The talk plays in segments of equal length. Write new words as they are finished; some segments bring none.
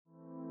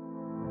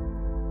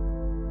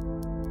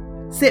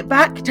Sit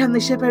back, turn the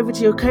ship over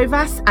to your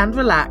Kovas and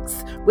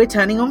relax. We're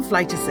turning on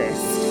Flight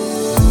Assist.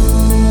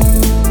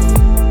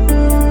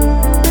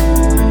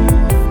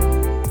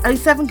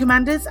 07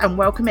 Commanders and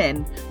welcome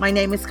in. My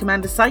name is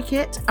Commander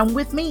Psychit and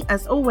with me,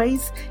 as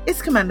always,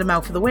 is Commander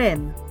Mel for the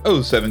win.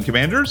 07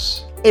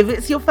 Commanders. If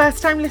it's your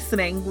first time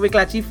listening, we're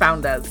glad you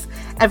found us.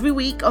 Every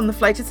week on the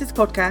Flight Assist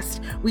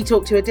podcast, we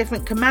talk to a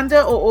different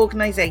commander or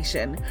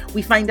organisation.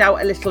 We find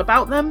out a little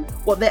about them,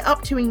 what they're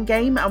up to in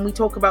game, and we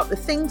talk about the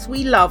things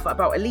we love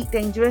about Elite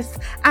Dangerous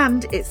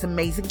and its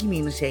amazing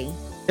community.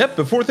 Yep,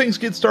 before things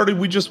get started,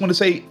 we just want to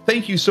say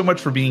thank you so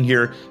much for being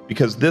here,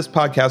 because this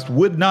podcast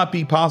would not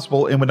be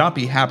possible and would not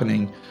be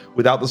happening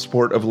without the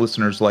support of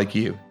listeners like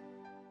you.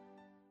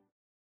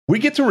 We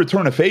get to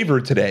return a favor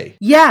today.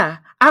 Yeah,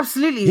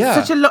 absolutely.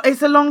 Yeah.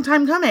 It's a long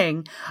time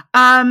coming.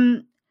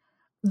 One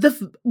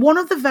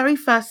of the very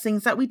first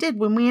things that we did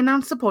when we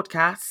announced the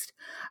podcast,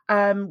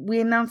 we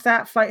announced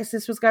that Flight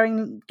Assist was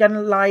going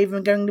live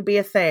and going to be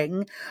a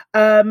thing.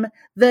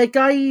 The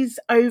guys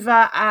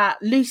over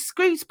at Loose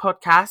Screws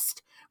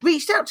podcast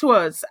reached out to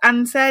us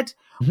and said,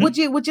 would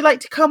you like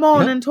to come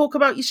on and talk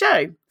about your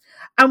show?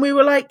 And we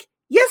were like,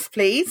 yes,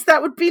 please.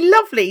 That would be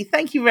lovely.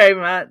 Thank you very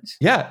much.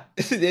 Yeah,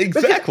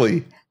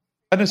 exactly.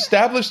 An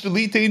established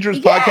Elite Dangerous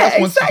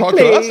podcast wants to talk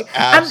to us?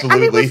 Absolutely.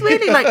 And it was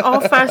really like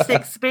our first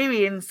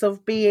experience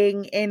of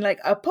being in like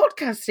a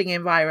podcasting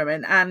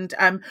environment. And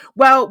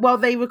well,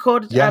 they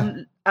recorded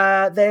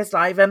theirs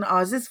live and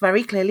ours is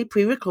very clearly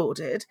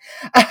pre-recorded.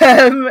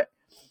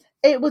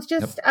 It was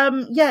just,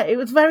 it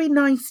was very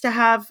nice to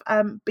have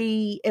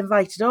be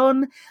invited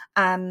on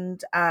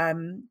and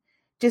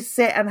just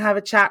sit and have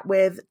a chat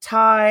with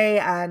Ty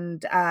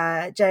and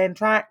JN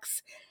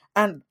Tracks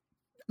and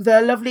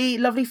the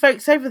lovely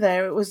folks over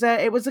there. It was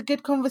a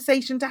good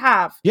conversation to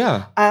have.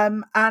 Yeah.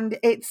 And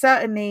it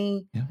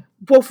certainly,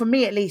 well, for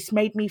me at least,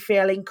 made me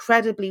feel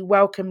incredibly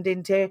welcomed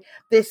into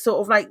this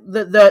sort of like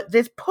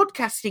this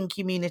podcasting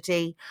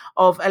community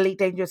of Elite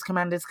Dangerous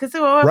Commanders, because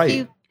there are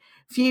a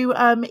few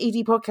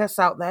ED podcasts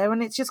out there,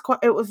 and it's just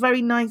it was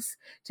very nice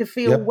to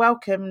feel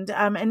welcomed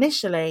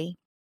initially.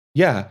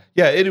 Yeah.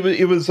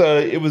 It was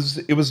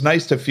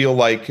nice to feel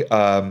like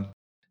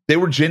they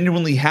were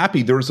genuinely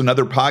happy there was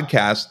another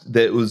podcast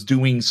that was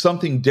doing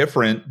something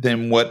different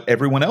than what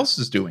everyone else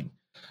is doing.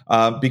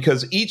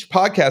 Because each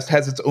podcast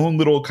has its own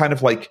little kind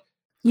of like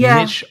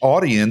niche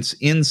audience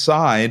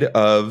inside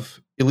of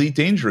Elite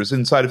Dangerous,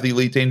 inside of the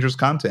Elite Dangerous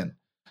content.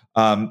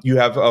 You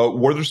have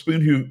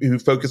Witherspoon who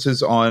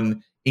focuses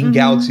on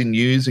in-galaxy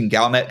news and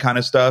Galnet kind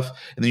of stuff.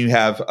 And then you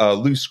have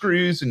Loose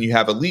Screws and you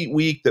have Elite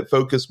Week that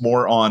focus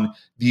more on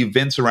the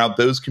events around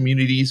those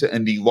communities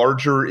and the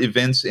larger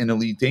events in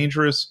Elite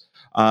Dangerous.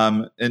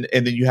 And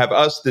then you have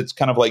us that's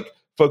kind of like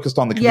focused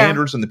on the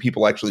commanders and the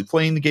people actually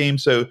playing the game.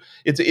 So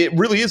it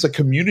really is a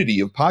community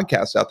of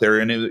podcasts out there.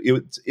 And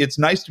it's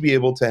nice to be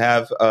able to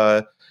have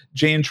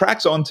JN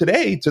Tracks on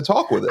today to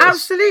talk with us.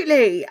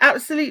 Absolutely. I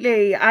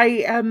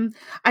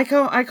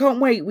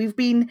can't wait.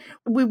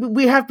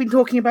 We have been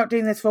talking about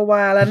doing this for a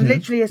while, and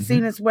literally as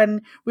soon as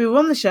when we were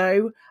on the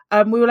show,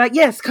 we were like,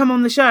 yes, come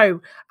on the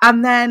show.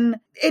 And then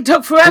it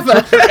took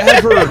forever.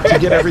 To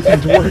get everything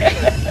to work.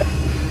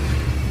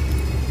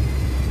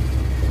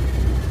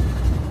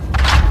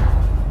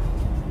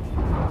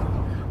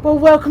 Well,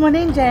 welcome on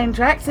in, JN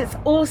Tracks. It's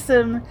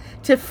awesome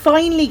to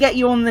finally get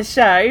you on the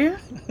show.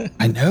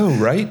 I know,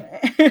 right?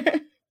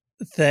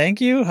 Thank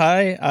you.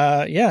 Hi.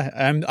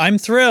 I'm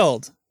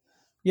thrilled.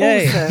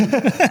 Yay.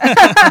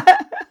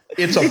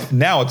 Awesome.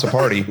 Now it's a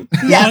party.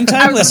 Long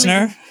time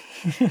listener.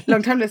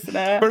 Long time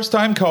listener. First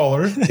time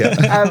caller.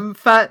 Yeah.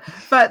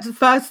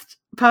 First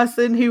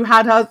person who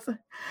had us.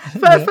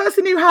 First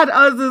person who had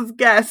us as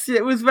guests.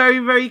 It was very,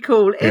 very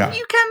cool. If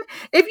you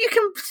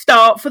can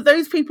start, for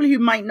those people who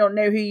might not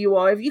know who you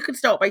are, if you could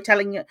start by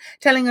telling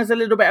us a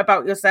little bit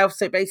about yourself.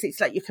 So basically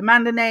it's like your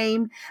commander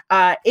name,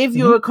 if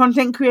you're a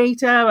content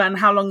creator, and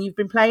how long you've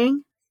been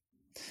playing.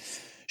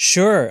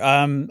 Sure.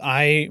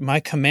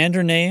 My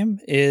commander name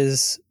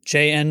is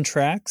JN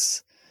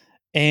Tracks,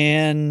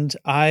 and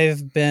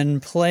I've been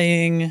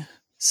playing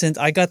since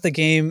I got the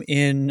game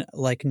in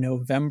like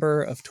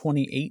November of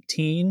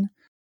 2018.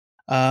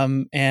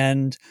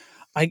 And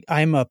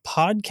I'm a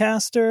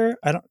podcaster.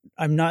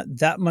 I'm not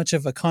that much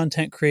of a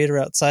content creator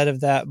outside of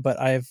that, but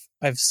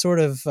I've sort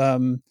of,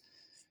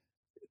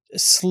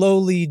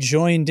 slowly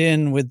joined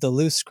in with the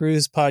Loose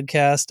Screws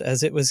podcast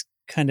as it was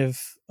kind of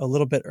a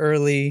little bit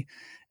early.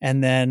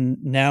 And then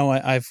now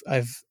I've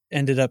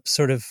ended up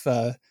sort of,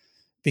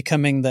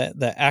 becoming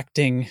the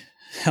acting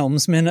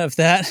helmsman of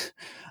that,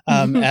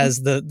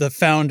 as the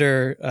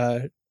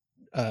founder,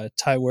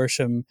 Ty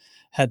Worsham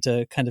had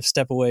to kind of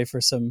step away for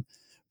some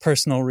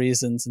personal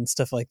reasons and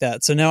stuff like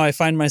that. So now I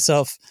find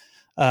myself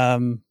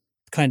kind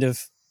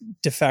of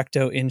de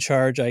facto in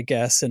charge, I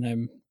guess, and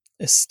I'm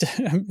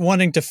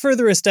wanting to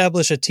further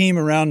establish a team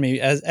around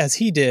me as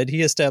he did.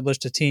 He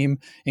established a team,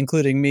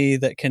 including me,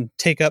 that can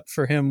take up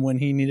for him when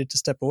he needed to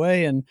step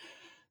away. And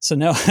so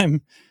now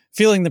I'm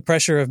feeling the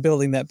pressure of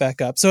building that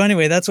back up. So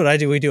anyway, that's what I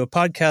do. We do a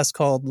podcast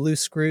called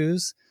Loose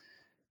Screws,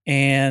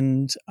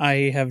 and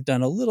I have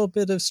done a little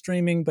bit of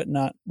streaming, but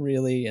not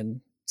really,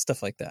 and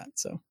stuff like that.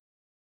 So.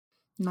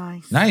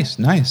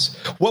 Nice.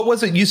 What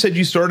was it? You said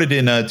you started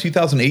in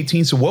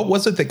 2018. So what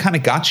was it that kind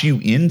of got you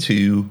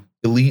into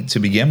Elite to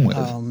begin with?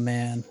 Oh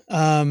man.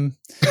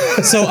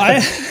 So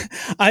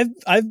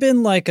I've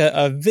been like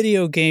a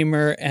video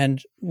gamer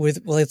and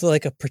with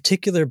like a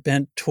particular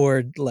bent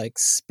toward like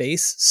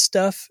space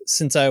stuff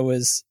since I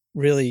was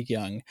really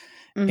young.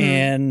 Mm-hmm.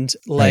 And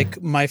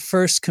like my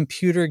first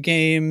computer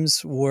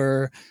games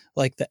were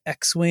like the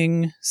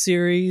X-Wing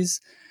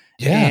series.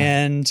 Yeah.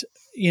 And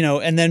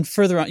and then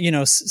further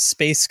on,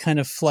 space kind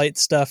of flight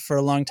stuff for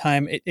a long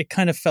time. It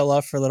kind of fell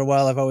off for a little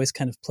while. I've always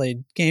kind of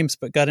played games,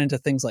 but got into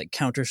things like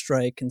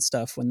Counter-Strike and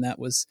stuff when that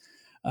was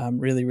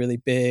really, really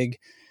big.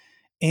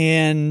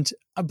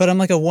 But I'm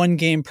like a one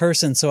game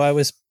person. So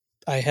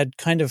I had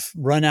kind of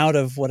run out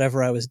of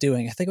whatever I was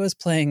doing. I think I was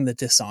playing the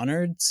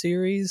Dishonored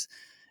series,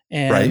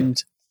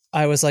 and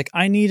I was like,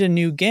 I need a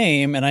new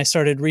game. And I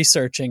started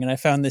researching and I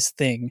found this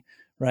thing.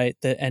 Right.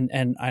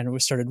 And I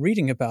started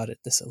reading about it,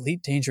 this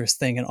Elite Dangerous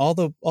thing, and all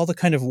the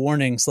kind of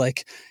warnings,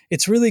 like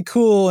it's really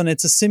cool and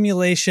it's a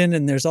simulation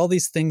and there's all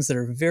these things that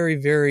are very,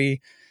 very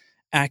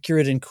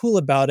accurate and cool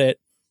about it.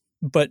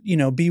 But,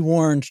 be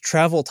warned,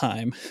 travel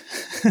time.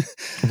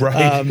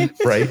 Right.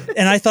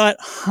 And I thought,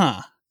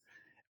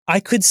 I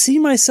could see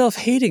myself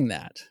hating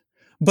that,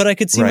 but I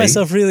could see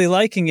myself really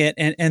liking it.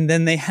 And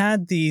then they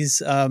had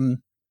these,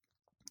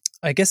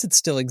 I guess it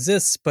still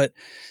exists, but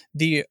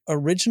the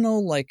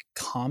original like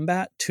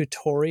combat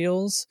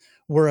tutorials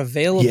were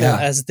available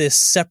as this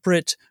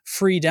separate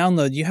free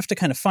download. You have to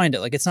kind of find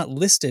it. Like it's not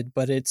listed,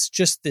 but it's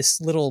just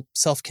this little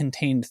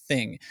self-contained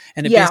thing.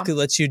 And it basically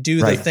lets you do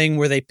the thing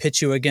where they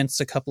pitch you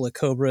against a couple of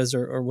Cobras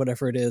or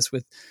whatever it is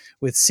with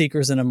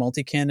Seekers and a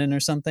multi-cannon or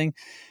something.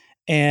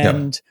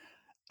 And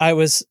I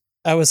was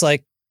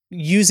like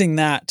using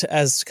that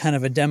as kind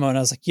of a demo, and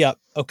I was like, yep,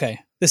 okay,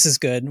 this is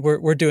good.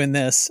 We're doing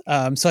this.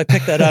 So I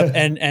picked that up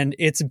and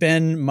it's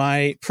been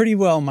my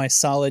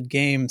solid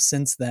game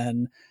since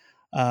then.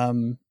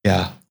 And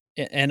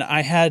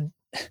I had,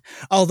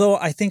 although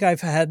I think I've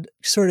had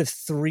sort of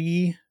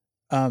 3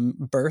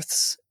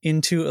 births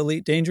into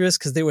Elite Dangerous,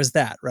 because there was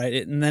that, right?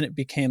 And then it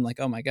became like,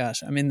 oh my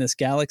gosh, I'm in this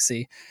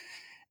galaxy.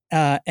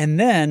 And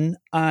then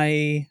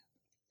I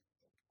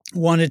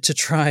wanted to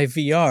try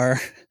VR.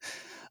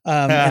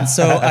 And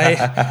so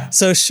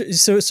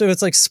so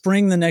it's like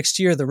spring the next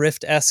year, the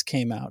Rift S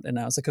came out, and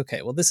I was like,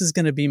 okay, well, this is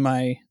going to be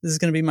my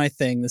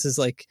thing. This is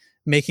like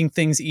making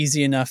things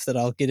easy enough that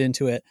I'll get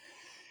into it.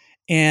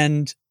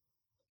 And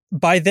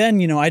by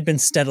then, I'd been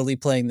steadily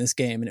playing this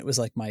game, and it was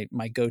like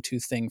my go-to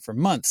thing for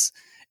months.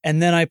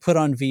 And then I put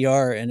on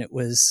VR, and it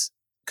was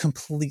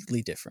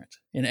completely different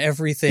in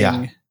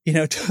everything.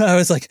 I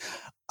was like,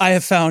 I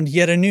have found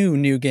yet a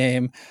new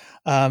game.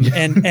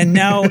 And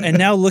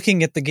now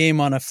looking at the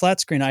game on a flat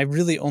screen, I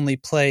really only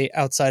play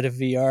outside of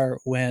VR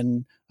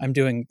when I'm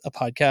doing a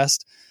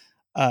podcast.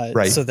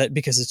 So that,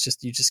 because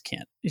you just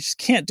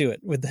can't do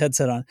it with the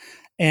headset on.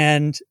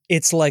 And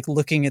it's like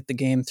looking at the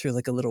game through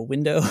like a little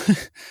window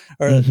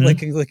or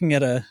like looking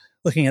at a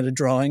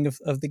drawing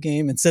of the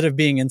game instead of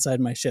being inside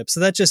my ship.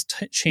 So that just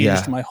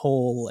changed my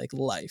whole like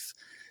life.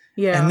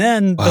 Yeah. And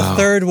then the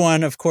third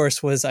one, of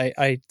course, was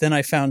I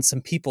found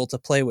some people to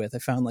play with. I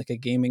found like a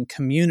gaming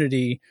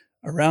community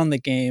around the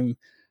game,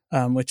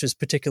 which is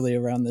particularly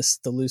around the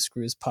Loose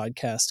Screws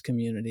podcast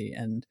community.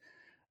 And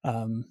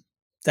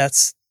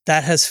that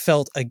has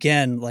felt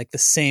again like the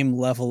same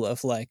level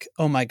of like,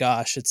 oh my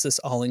gosh, it's this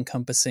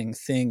all-encompassing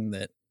thing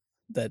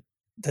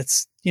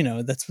that's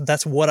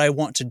what I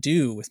want to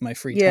do with my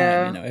free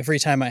time, every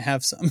time I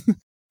have some.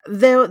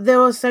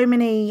 There are so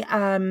many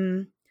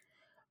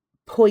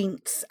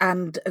points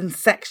and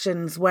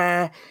sections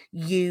where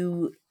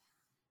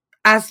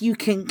as you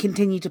can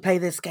continue to play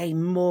this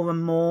game, more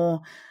and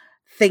more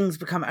things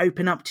become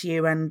open up to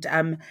you, and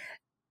and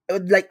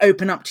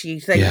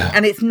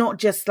it's not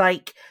just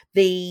like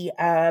the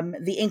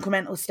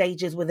incremental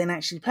stages within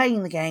actually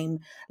playing the game.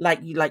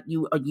 Like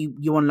you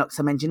unlock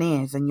some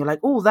engineers, and you're like,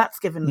 oh, that's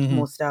given us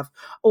more stuff.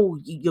 Oh,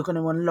 you're going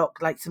to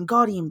unlock like some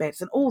Guardian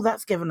bits, and oh,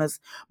 that's given us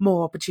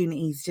more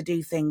opportunities to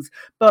do things.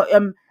 But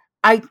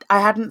I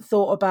hadn't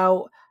thought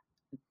about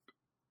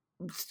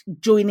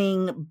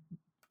joining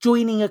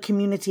a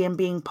community and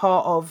being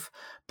part of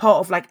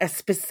like a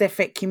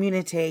specific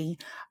community,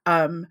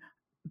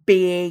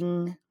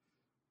 being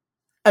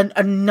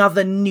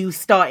another new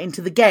start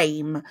into the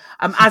game.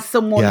 As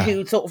someone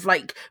who sort of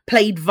like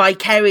played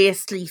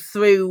vicariously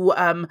through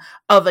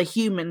other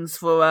humans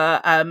for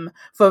a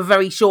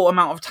very short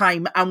amount of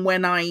time, and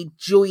when I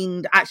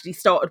actually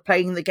started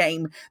playing the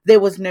game, there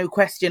was no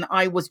question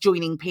I was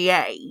joining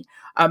PA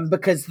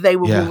because they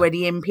were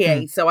already in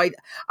PA. So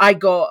I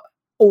got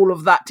all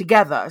of that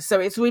together. So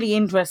it's really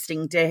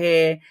interesting to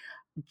hear,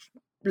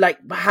 like,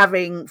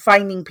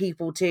 finding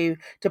people to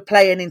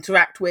play and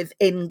interact with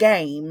in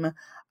game,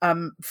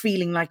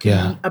 feeling like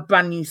a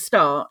brand new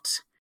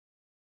start.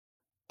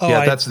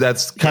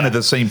 That's kind of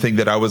the same thing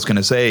that I was going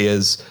to say.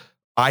 Is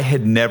I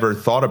had never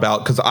thought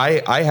about, because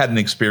I had an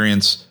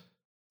experience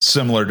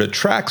similar to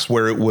Trax,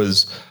 where it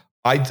was,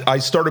 I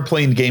started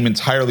playing the game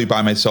entirely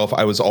by myself.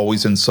 I was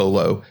always in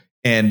solo.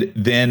 And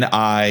then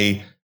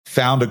I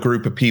found a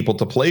group of people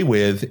to play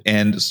with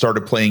and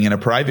started playing in a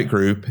private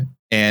group.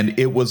 And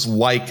it was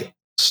like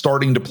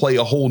starting to play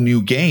a whole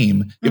new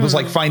game. It was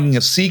like finding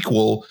a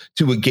sequel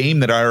to a game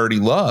that I already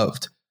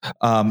loved,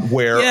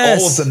 where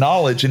all of the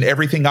knowledge and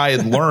everything I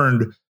had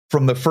learned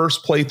from the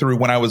first playthrough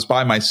when I was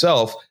by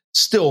myself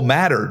still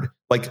mattered.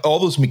 Like all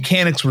those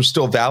mechanics were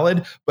still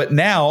valid, but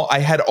now I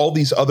had all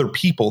these other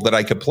people that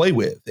I could play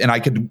with, and I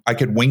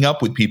could wing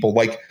up with people.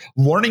 Like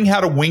learning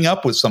how to wing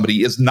up with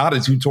somebody is not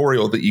a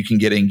tutorial that you can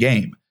get in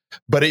game,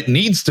 but it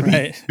needs to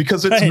be,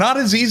 because it's not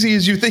as easy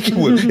as you think it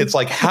would. It's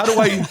like, how do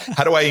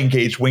I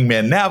engage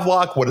Wingman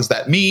Navlock? What does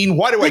that mean?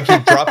 Why do I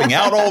keep dropping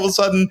out all of a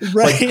sudden?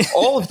 Like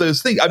all of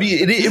those things. I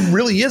mean, it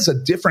really is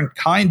a different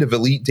kind of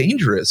Elite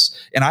Dangerous.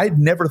 And I'd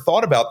never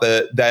thought about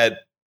that,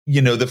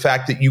 the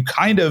fact that you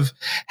kind of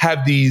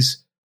have these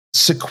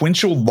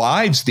sequential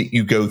lives that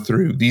you go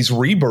through, these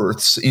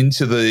rebirths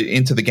into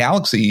the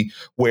galaxy,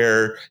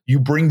 where you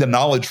bring the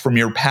knowledge from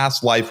your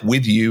past life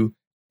with you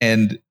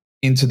and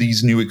into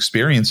these new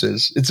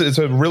experiences. It's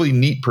a really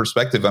neat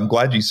perspective. I'm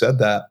glad you said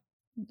that.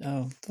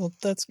 Oh, well,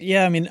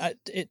 I mean,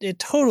 it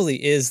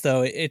totally is,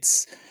 though.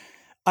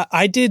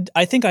 I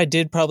think I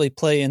did probably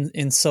play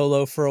in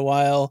solo for a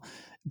while,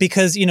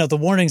 because, the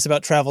warnings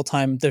about travel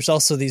time, there's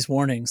also these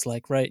warnings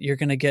like, right, you're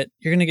going to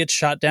get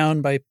shot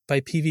down by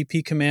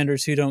PvP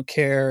commanders who don't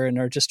care and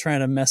are just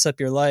trying to mess up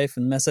your life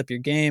and mess up your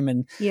game.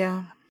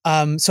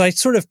 And so I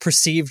sort of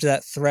perceived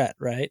that threat.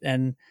 Right.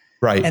 And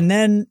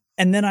then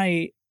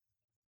I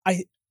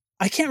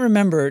can't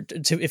remember,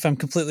 if I'm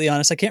completely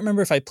honest, I can't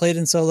remember if I played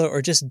in solo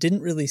or just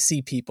didn't really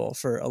see people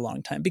for a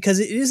long time, because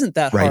it isn't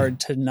that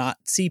hard to not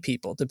see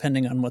people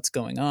depending on what's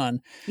going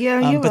on.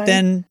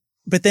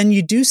 But then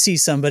you do see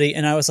somebody,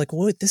 and I was like,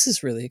 well, this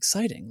is really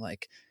exciting.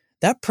 Like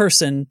that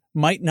person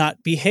might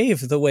not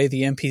behave the way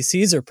the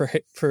NPCs are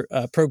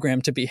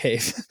programmed to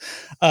behave.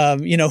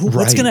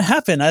 What's going to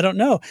happen? I don't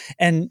know.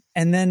 And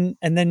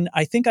then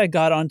I think I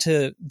got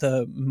onto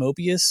the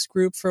Mobius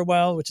group for a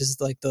while, which is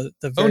like the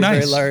very,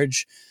 very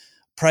large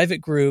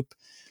private group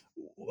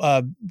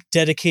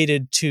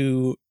dedicated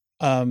to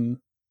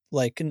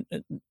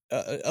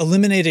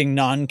eliminating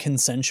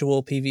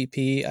non-consensual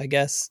PvP, I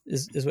guess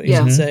is what you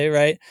should say,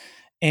 right?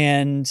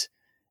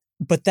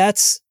 But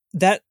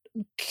that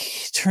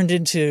turned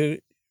into,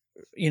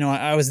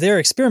 I was there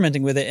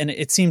experimenting with it, and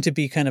it seemed to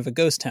be kind of a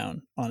ghost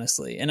town,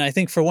 honestly. And I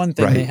think for one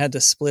thing, they had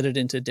to split it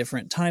into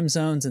different time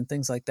zones and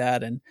things like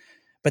that,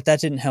 but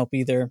that didn't help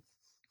either.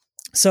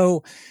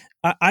 So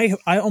I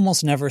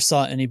almost never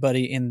saw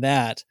anybody in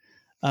that.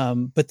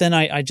 But then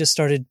I just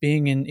started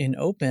being in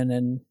open,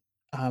 and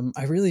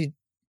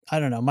I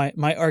don't know.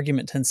 My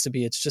argument tends to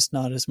be it's just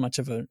not as much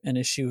of an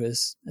issue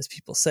as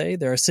people say.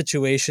 There are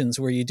situations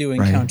where you do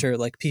encounter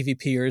like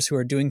PvPers who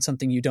are doing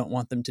something you don't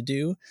want them to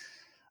do.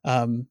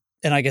 And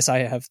I guess I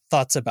have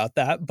thoughts about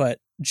that, but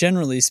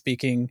generally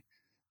speaking,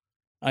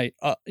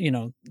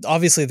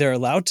 obviously they're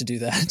allowed to do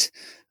that.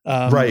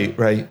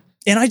 Right.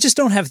 And I just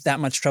don't have that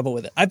much trouble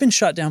with it. I've been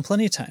shot down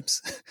plenty of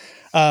times.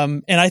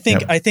 And I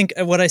think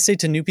what I say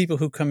to new people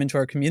who come into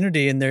our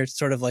community and they're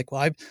sort of like,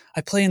 well,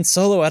 I play in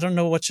solo. I don't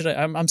know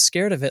I'm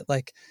scared of it.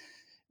 Like,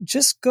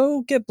 just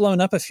go get blown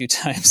up a few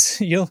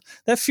times.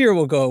 That fear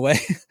will go away.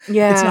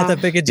 Yeah. It's not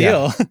that big a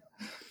deal.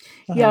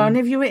 Yeah. And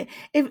if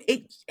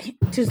it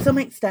to some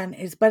extent,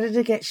 it's better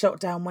to get shot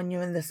down when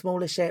you're in the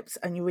smaller ships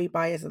and your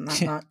rebuy isn't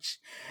that much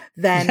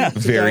than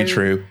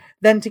true.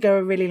 Then to go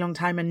a really long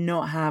time and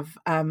not have,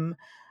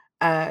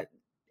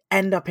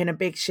 end up in a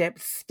big ship,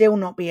 still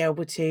not be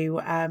able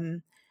to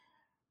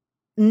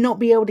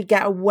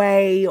get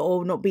away,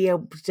 or not be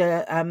able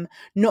to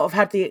not have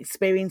had the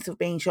experience of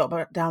being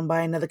shot down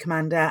by another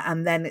commander,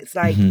 and then it's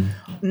like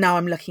now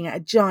I'm looking at a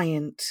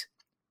giant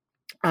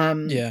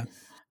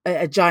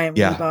a giant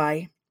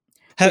rebuy.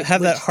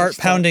 Have that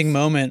heart-pounding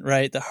moment,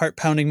 right? The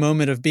heart-pounding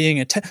moment of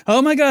being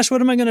oh my gosh,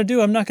 what am I going to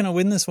do? I'm not going to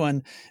win this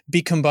one.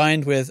 Be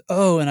combined with,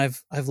 and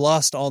I've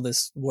lost all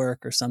this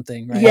work or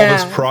something, right? All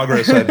this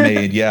progress I've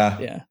made.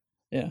 Yeah.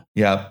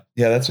 Yeah.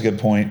 That's a good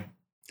point.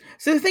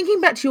 So thinking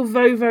back to your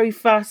very, very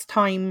first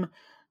time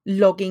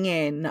logging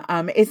in,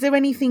 is there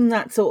anything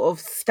that sort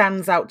of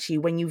stands out to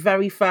you when you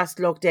very first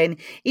logged in,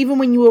 even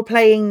when you were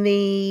playing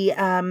the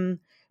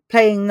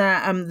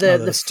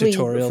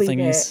tutorial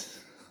thingies?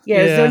 Yeah,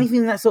 is there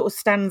anything that sort of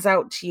stands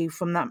out to you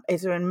from that?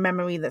 Is there a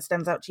memory that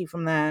stands out to you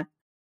from there?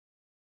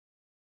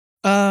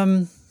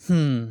 I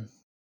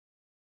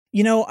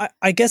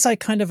guess I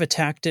kind of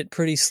attacked it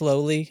pretty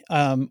slowly.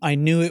 I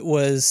knew it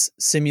was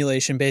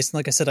simulation based. And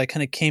like I said, I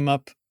kind of came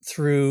up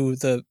through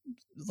the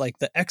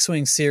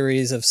X-Wing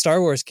series of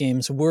Star Wars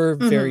games were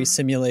very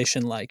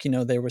simulation like.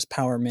 There was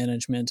power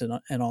management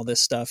and all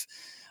this stuff.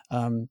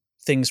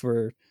 Things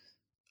were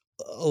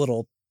a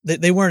little.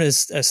 They weren't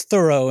as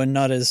thorough and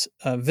not as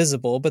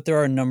visible, but there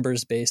are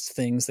numbers-based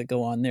things that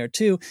go on there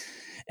too.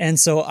 And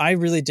so I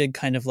really did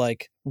kind of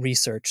like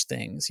research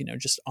things,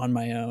 just on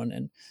my own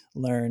and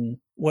learn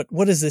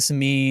what does this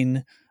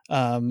mean?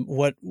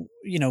 what,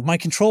 my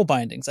control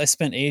bindings. I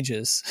spent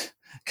ages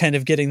kind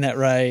of getting that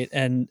right.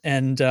 And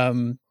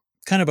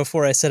kind of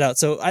before I set out.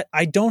 So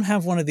I don't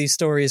have one of these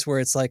stories where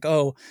it's like,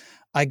 oh,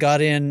 I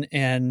got in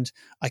and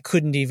I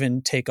couldn't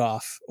even take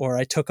off, or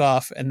I took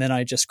off and then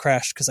I just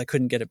crashed because I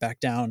couldn't get it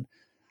back down.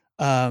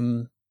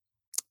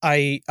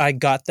 I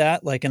got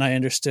that, like, and I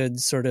understood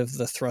sort of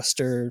the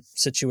thruster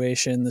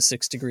situation, the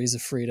 6 degrees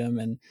of freedom.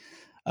 And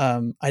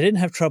I didn't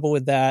have trouble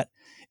with that.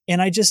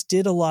 And I just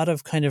did a lot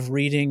of kind of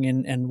reading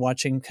and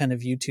watching kind of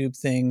YouTube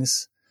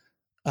things.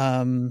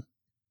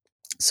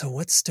 So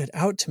what stood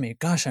out to me?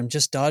 Gosh, I'm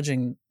just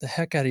dodging the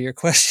heck out of your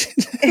question.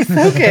 It's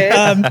okay.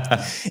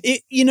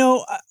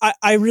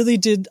 I really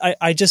did.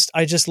 I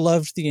just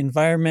loved the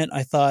environment.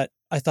 I thought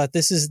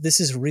this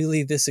is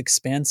really this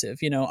expansive.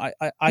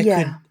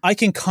 I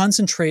can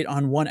concentrate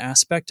on one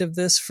aspect of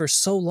this for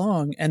so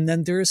long, and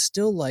then there is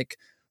still like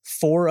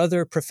 4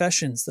 other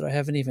professions that I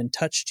haven't even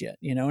touched yet.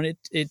 And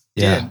it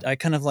did. I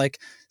kind of like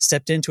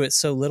stepped into it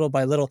so little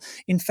by little.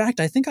 In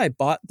fact, I think I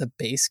bought the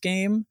base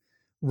game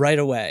right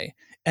away.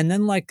 And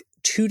then like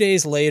 2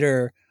 days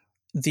later,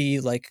 the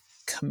like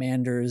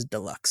Commander's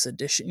Deluxe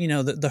Edition,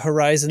 the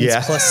Horizons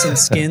plus some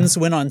skins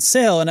went on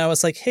sale. And I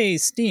was like, hey,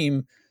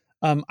 Steam,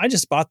 I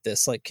just bought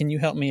this. Like, can you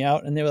help me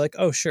out? And they were like,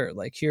 oh, sure.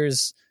 Like,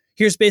 here's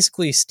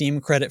basically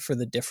Steam credit for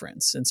the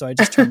difference. And so I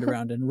just turned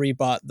around and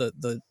rebought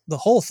the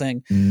whole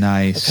thing.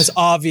 Nice. Because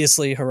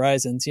obviously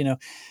Horizons,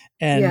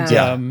 and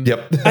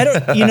yep. I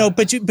don't,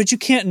 but you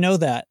can't know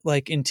that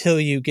like until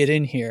you get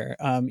in here.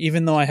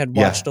 Even though I had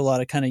watched a lot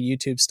of kind of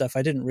YouTube stuff,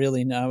 I didn't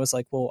really know. I was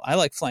like, well, I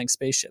like flying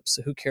spaceships,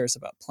 so who cares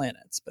about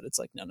planets? But it's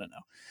like, no.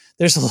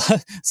 There's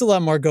a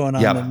lot more going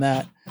on than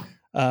that.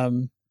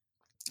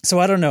 So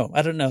I don't know.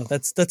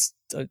 That's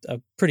a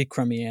pretty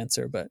crummy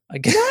answer, but I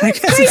guess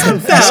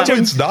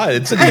it's not.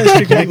 It's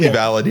completely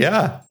valid.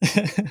 Yeah.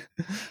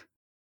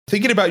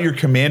 Thinking about your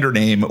commander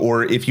name,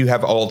 or if you have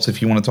alts, if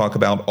you want to talk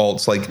about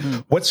alts, like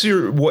what's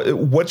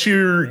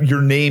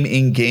your name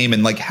in game,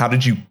 and like how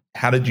did you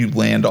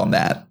land on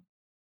that?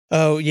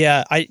 Oh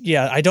yeah,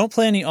 I don't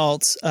play any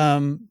alts,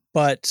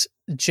 but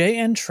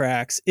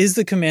JN-Trax is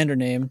the commander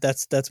name.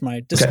 That's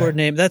my Discord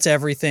name. That's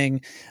everything.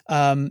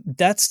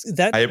 That's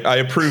that. I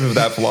approve of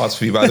that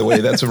philosophy, by the way.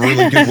 That's a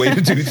really good way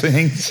to do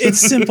things. It's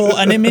simple.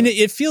 And I mean,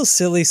 it feels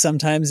silly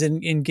sometimes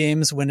in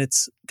games when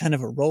it's kind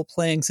of a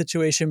role-playing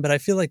situation, but I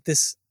feel like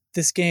this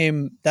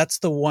game, that's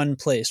the one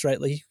place, right?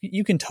 Like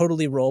you can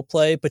totally role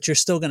play, but you're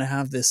still going to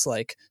have this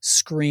like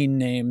screen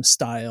name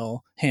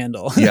style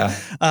handle. Yeah.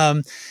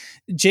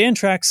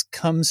 JN-Trax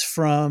comes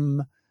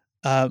from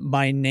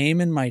my name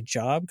and my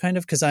job, kind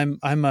of, because I'm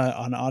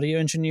an audio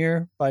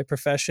engineer by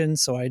profession,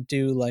 so I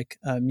do like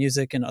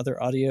music and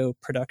other audio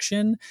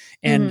production,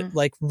 and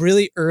like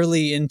really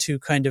early into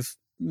kind of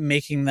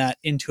making that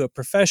into a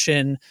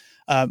profession.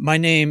 My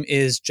name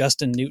is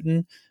Justin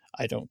Newton.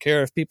 I don't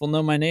care if people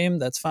know my name;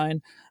 that's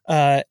fine.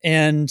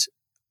 And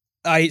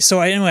I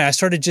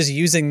started just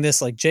using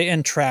this, like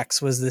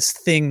JN-Trax was this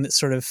thing that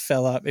sort of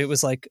fell up. It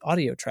was like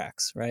audio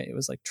tracks, right? It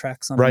was like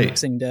tracks on a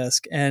mixing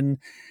desk, and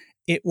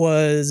it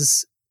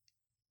was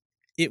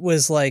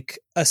like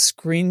a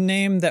screen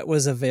name that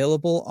was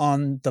available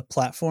on the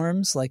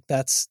platforms. Like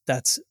that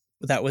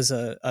was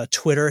a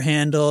Twitter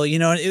handle,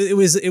 it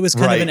was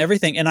kind of in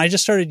everything. And I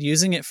just started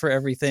using it for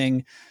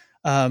everything.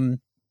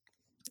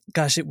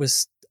 Gosh, it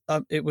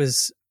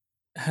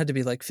had to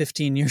be like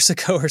 15 years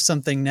ago or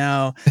something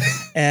now.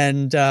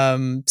 And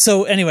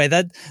so anyway,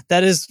 that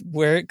is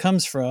where it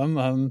comes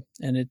from.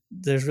 And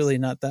there's really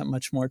not that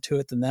much more to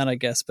it than that, I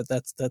guess, but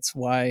that's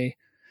why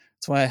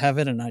I have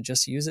it, and I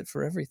just use it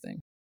for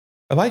everything.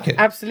 I like it.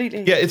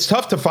 Absolutely. Yeah, it's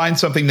tough to find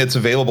something that's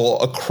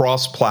available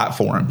across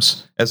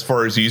platforms as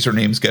far as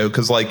usernames go,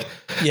 because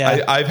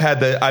I've had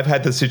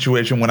the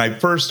situation when I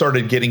first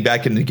started getting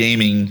back into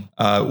gaming,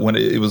 when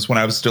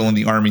I was still in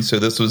the Army. So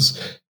this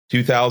was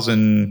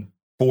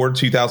 2004,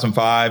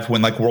 2005,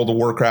 when like World of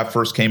Warcraft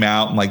first came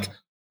out, and like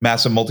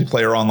massive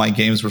multiplayer online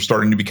games were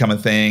starting to become a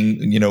thing,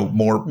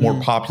 more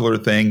popular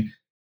thing.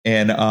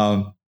 And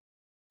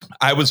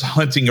I was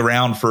hunting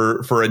around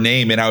for a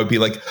name, and I would be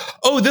like,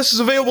 oh, this is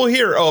available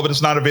here. Oh, but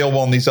it's not available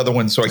on these other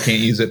ones, so I can't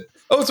use it.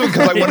 Oh, it's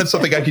because I wanted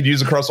something I could use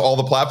across all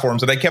the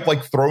platforms. And I kept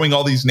like throwing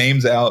all these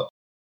names out.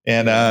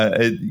 And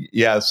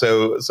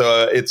so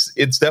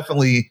it's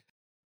definitely,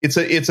 it's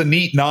a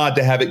neat nod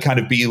to have it kind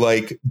of be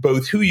like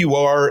both who you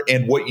are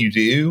and what you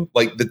do,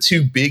 like the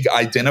two big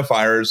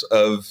identifiers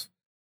of,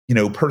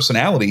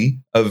 personality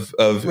of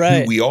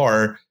who we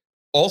are.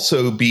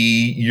 Also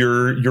be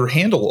your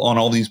handle on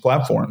all these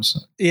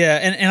platforms. Yeah.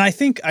 And I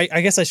think, I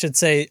guess I should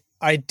say,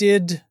 I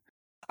didn't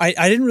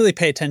really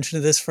pay attention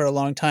to this for a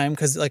long time,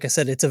 because like I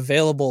said, it's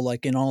available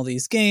like in all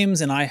these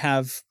games, and I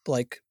have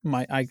like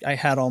I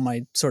had all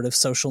my sort of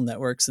social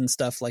networks and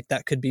stuff like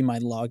that could be my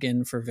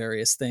login for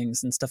various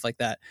things and stuff like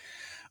that,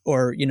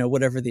 or,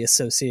 whatever the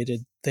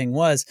associated thing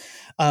was.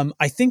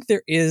 I think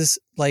there is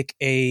like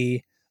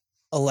a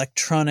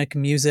electronic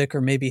music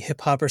or maybe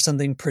hip hop or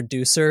something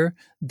producer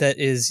that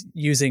is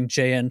using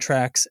JN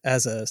Tracks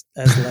as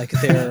like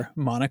their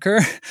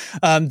moniker,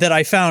 that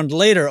I found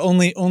later,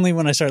 only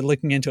when I started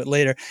looking into it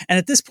later. And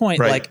at this point,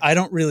 like, I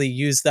don't really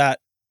use that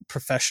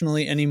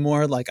professionally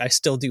anymore. Like, I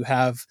still do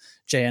have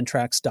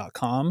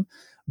jntracks.com,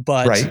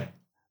 but at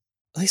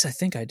least I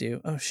think I do.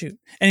 Oh shoot.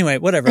 Anyway,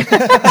 whatever.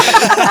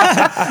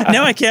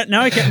 now I can't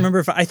remember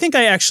if I think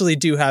I actually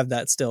do have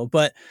that still,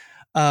 but,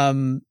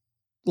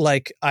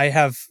 like I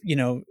have,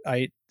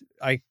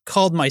 I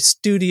called my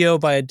studio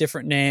by a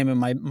different name, and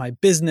my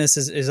business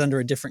is under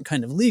a different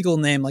kind of legal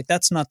name. Like,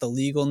 that's not the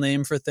legal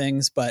name for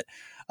things, but,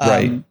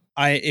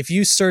 if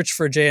you search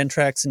for JN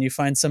Tracks and you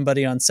find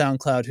somebody on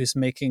SoundCloud who's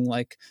making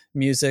like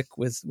music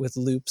with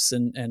loops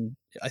and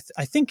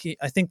I think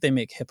they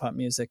make hip hop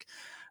music.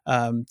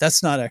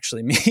 That's not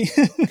actually me,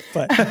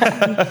 but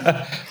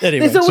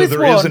anyway. So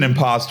there is an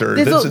imposter.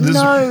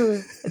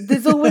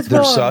 There's always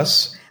they're one.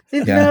 Sus.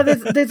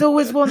 There's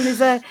always one.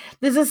 There's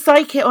a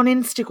psychic on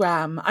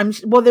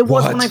Instagram. There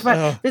was when I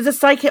first. There's a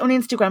psychic on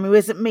Instagram who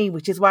isn't me,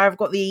 which is why I've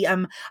got the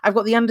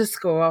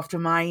underscore after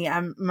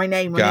my my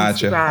name on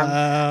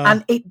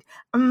Instagram.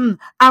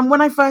 And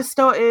when I first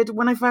started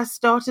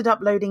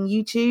uploading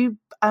YouTube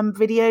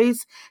videos,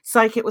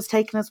 psychic was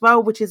taken as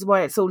well, which is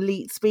why it's all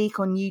Leet Speak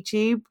on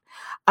YouTube.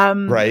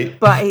 But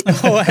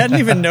I hadn't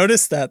even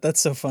noticed that.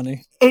 That's so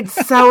funny. It's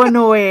so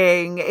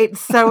annoying.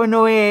 It's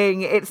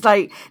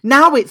like,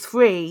 now it's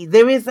free.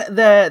 There is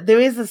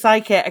a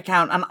psychic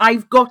account and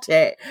I've got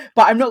it,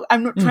 but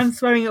I'm not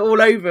transferring it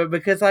all over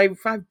because I've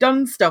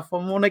done stuff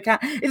on one account.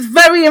 It's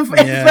very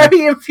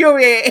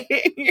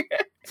infuriating.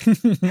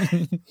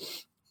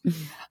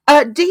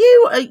 Do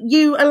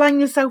you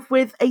align yourself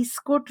with a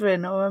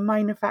squadron or a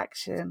minor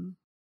faction?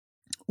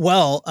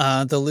 Well,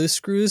 the Loose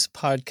Screws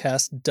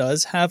podcast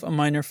does have a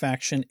minor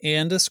faction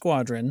and a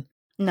squadron.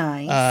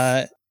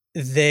 Nice.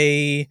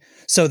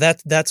 So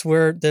that's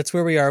where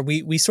we are.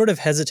 We sort of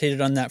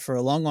hesitated on that for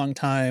a long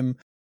we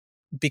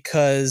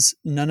because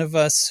none of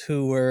us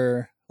who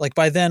were like,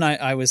 by then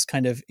I was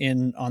kind of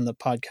in on the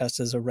podcast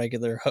as a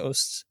regular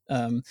host.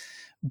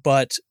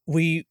 But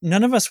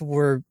none of us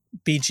were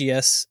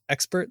BGS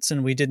experts,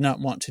 and we did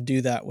not want to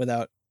do that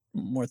without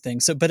more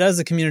things. So, but as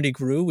the community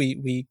grew,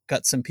 we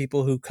got some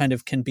people who kind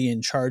of can be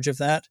in charge of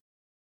that,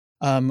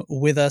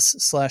 with us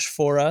 /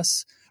 for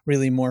us,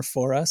 really more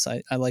for us.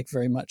 I like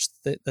very much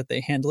that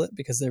they handle it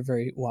because they're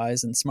very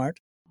wise and smart.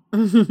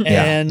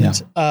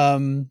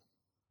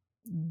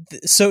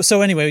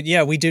 So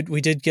anyway, we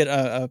did get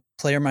a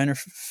player minor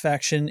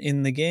faction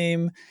in the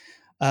game,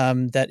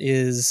 that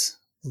is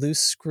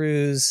Loose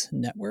Screws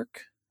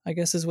Network, I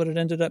guess is what it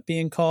ended up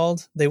being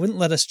called. They wouldn't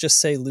let us just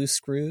say Loose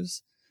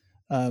Screws.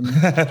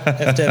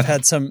 Have to have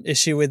had some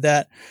issue with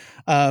that,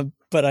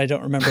 but I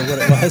don't remember what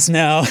it was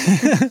now.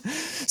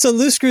 So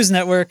Loose Screws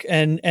Network,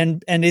 and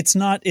it's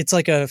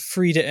like a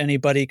free to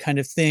anybody kind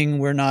of thing.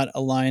 We're not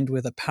aligned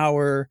with a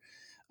power,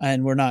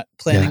 and we're not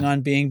planning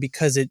on being,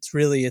 because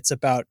it's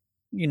about,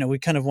 we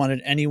kind of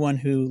wanted anyone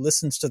who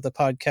listens to the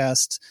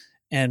podcast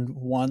and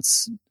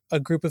wants a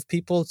group of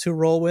people to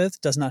roll with,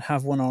 does not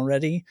have one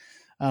already.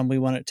 We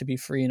want it to be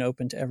free and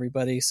open to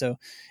everybody. So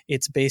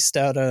it's based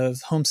out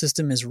of, home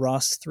system is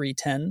Ross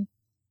 310.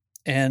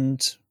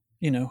 And,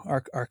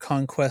 our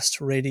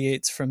conquest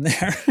radiates from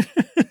there.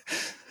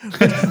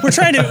 We're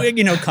trying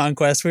to,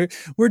 conquest.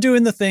 We're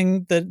doing the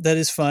thing that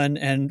is fun,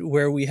 and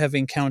where we have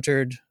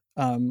encountered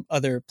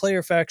other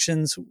player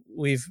factions,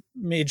 we've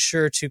made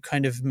sure to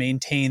kind of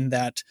maintain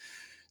that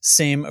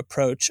same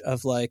approach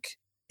of like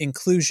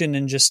inclusion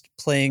and just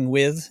playing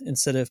with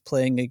instead of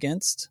playing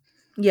against.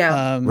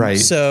 Yeah.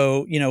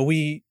 So,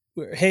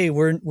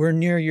 we're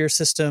near your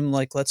system.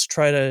 Like, let's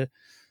try to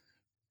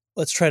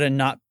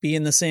not be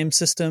in the same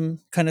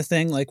system kind of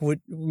thing. Like,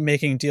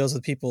 making deals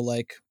with people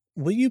like,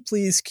 will you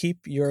please keep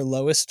your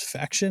lowest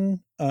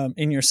faction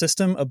in your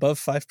system above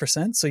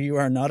 5%, so you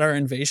are not our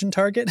invasion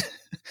target?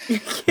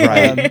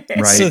 Right.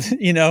 So,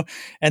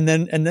 and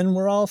then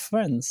we're all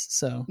friends.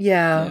 So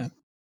yeah.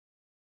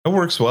 It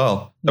works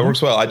well.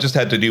 I just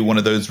had to do one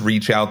of those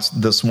reach outs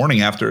this morning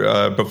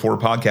before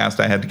podcast.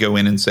 I had to go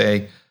in and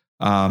say,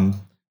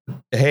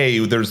 hey,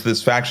 there's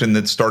this faction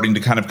that's starting to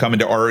kind of come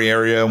into our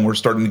area, and we're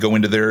starting to go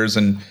into theirs,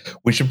 and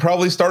we should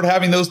probably start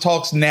having those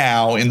talks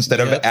now instead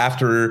of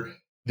after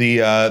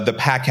the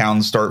pack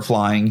hounds start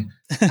flying.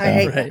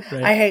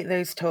 I hate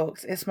those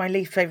talks. It's my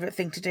least favorite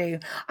thing to do.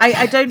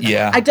 I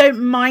don't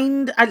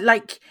mind.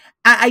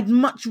 I'd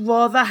much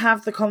rather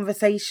have the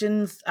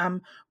conversations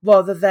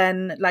rather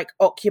than like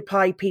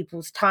occupy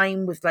people's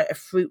time with like a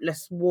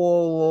fruitless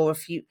war or a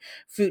few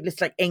fruitless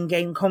like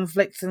in-game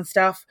conflicts and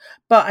stuff.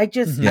 But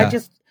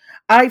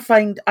I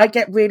find I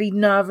get really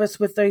nervous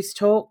with those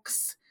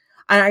talks,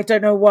 and I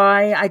don't know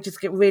why. I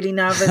just get really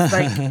nervous.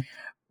 Like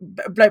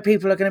like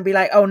people are going to be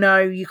like, oh no,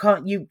 you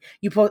can't, you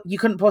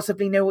couldn't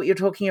possibly know what you're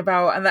talking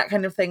about, and that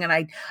kind of thing. And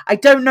I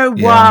don't know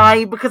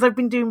why, because I've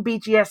been doing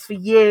BGS for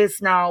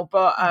years now,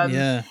 but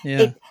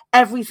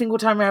every single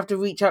time I have to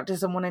reach out to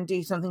someone and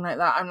do something like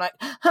that, I'm like,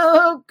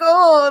 oh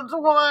God,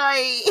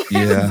 why?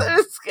 It's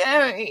so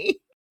scary.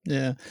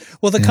 Yeah.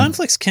 Well, the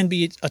conflicts can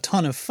be a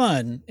ton of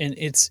fun, and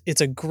it's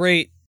a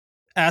great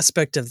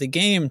aspect of the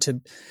game to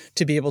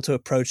be able to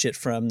approach it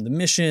from the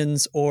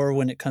missions, or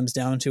when it comes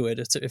down to it,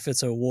 if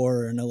it's a war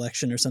or an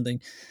election or something,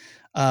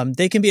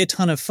 they can be a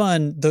ton of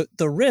fun.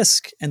 The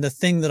risk, and the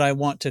thing that I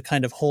want to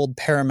kind of hold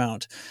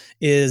paramount,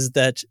 is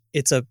that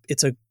it's a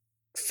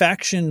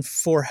faction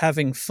for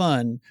having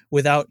fun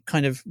without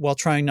kind of, while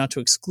trying not to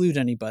exclude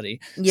anybody.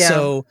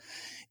 So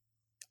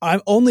I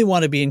only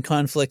want to be in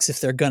conflicts if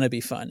they're going to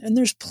be fun. And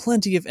there's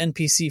plenty of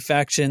NPC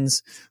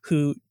factions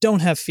who don't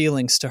have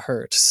feelings to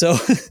hurt. So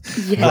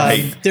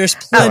there's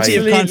plenty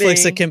of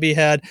conflicts that can be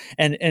had.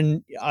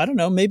 And I don't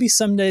know, maybe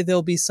someday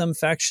there'll be some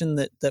faction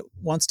that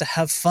wants to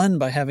have fun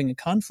by having a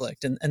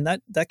conflict. And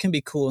that can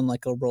be cool in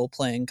like a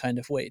role-playing kind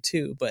of way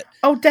too. But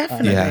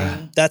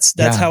definitely. That's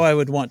how I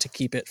would want to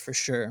keep it, for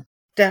sure.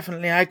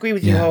 Definitely. I agree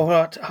with you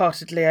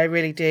wholeheartedly. I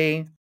really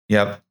do.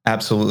 Yep.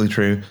 Absolutely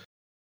true.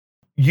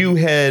 You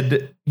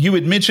had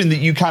mentioned that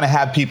you kind of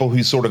have people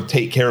who sort of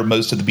take care of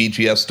most of the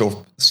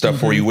BGS stuff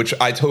for you, which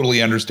I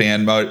totally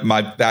understand.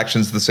 My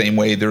faction's the same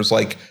way. There's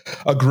like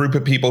a group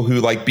of people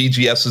who like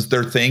BGS is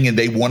their thing and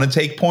they want to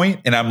take point.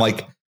 And I'm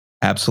like,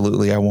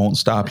 absolutely, I won't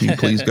stop you.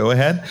 Please go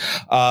ahead.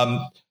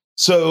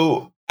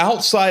 So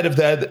outside of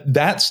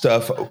that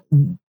stuff,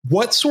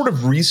 what sort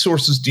of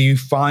resources do you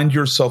find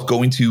yourself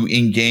going to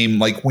in game?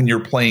 Like when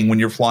you're playing, when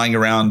you're flying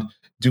around,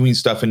 doing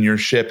stuff in your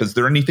ship, is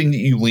there anything that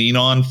you lean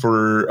on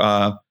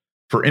for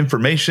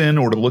information,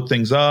 or to look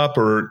things up,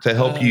 or to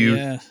help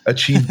you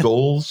achieve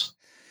goals?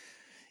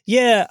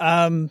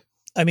 I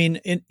mean,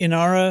 in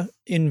Inara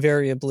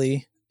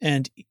invariably,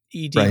 and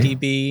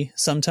EDDB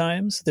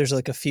sometimes. There's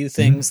like a few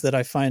things that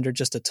I find are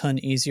just a ton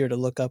easier to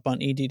look up on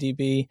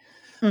EDDB,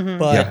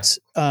 but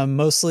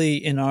mostly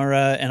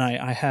Inara, and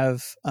I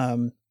have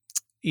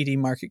ED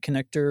Market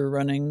Connector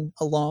running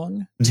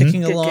along,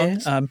 ticking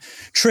along,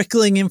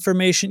 trickling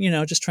information,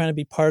 just trying to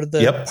be part of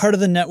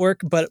the network.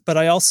 But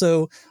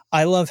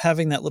I love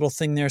having that little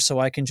thing there, so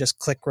I can just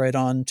click right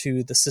on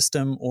to the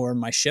system or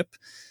my ship.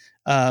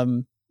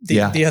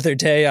 The other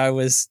day I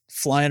was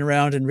flying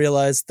around and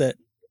realized that,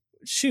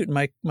 shoot,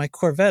 my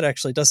Corvette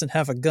actually doesn't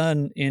have a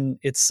gun in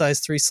its size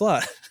 3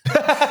 slot.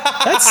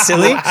 That's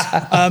silly.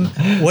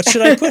 What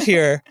should I put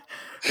here?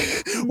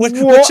 What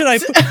should I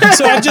put?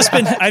 So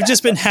I've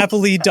just been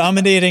happily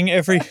dominating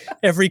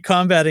every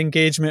combat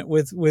engagement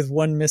with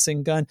one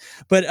missing gun.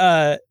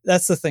 But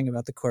that's the thing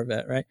about the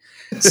Corvette, right?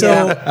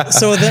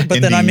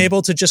 Then I'm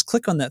able to just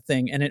click on that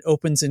thing and it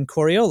opens in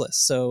Coriolis.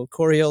 So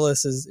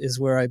Coriolis is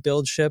where I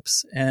build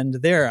ships, and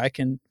there I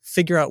can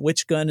figure out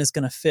which gun is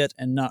going to fit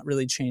and not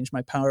really change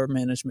my power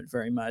management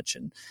very much,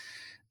 and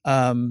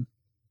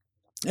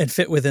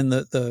fit within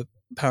the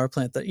power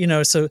plant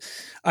that, so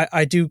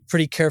I do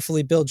pretty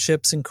carefully build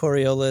ships in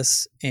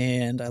Coriolis,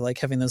 and I like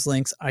having those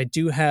links. I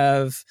do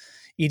have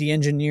ED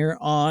Engineer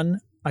on.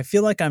 I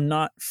feel like I'm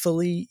not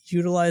fully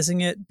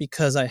utilizing it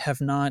because I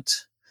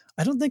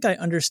don't think I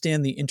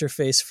understand the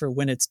interface for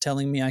when it's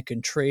telling me I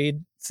can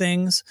trade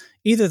things.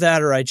 Either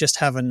that, or I just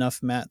have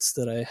enough mats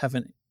that I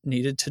haven't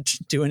needed to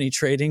do any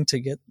trading to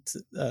get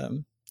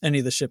any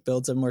of the ship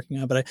builds I'm working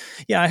on. But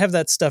I have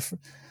that stuff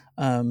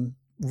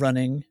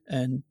running,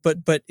 but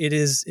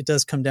it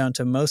does come down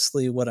to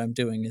mostly what I'm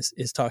doing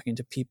is talking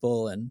to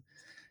people and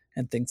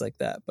things like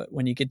that. But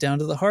when you get down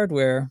to the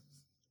hardware,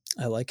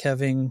 I like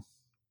having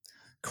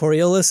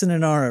Coriolis and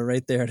Inara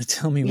right there to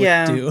tell me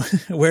what to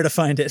do, where to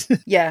find it.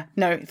 Yeah,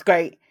 no, it's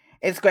great.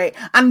 It's great.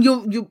 And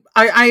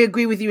I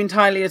agree with you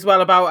entirely as well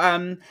about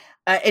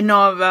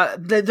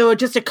Inara. There are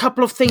just a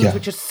couple of things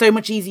which are so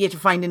much easier to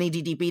find in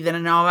EDDB than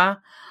Inara.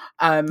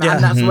 And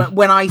that's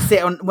when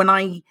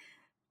I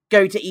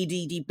go to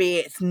EDDB,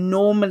 it's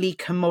normally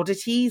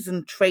commodities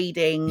and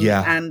trading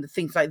and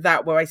things like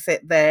that, where I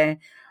sit there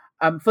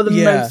for the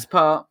most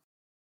part.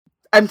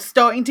 I'm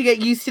starting to get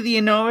used to the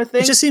Inara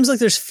thing. It just seems like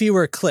there's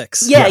fewer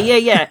clicks. Yeah.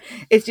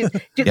 It's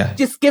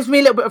just gives me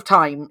a little bit of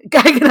time.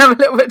 I can have a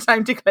little bit of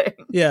time to click.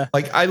 Yeah.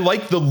 Like, I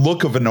like the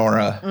look of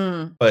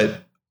Inara,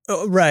 but...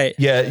 Oh, right.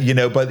 Yeah,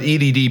 but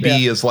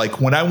EDDB is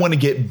like, when I want to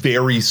get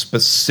very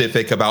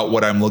specific about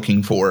what I'm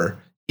looking for,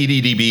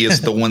 EDDB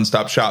is the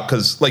one-stop shop,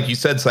 because like you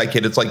said,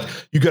 Sidekid, it's like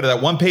you go to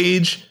that one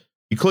page,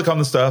 you click on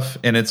the stuff,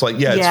 and it's like,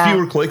 it's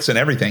fewer clicks and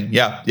everything.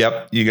 Yeah,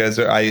 yep. You guys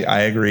are, I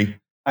agree.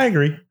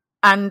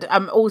 And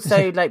I'm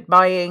also like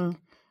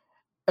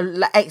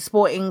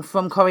exporting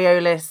from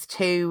Coriolis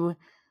to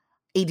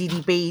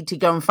EDDB to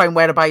go and find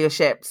where to buy your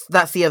ships.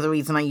 That's the other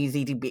reason I use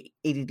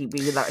EDDB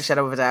without a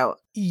shadow of a doubt.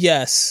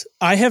 Yes,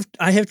 I have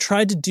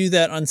tried to do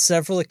that on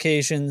several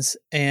occasions,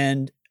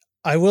 and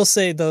I will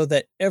say, though,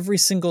 that every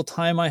single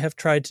time I have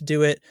tried to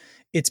do it,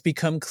 it's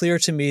become clear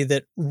to me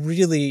that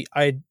really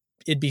I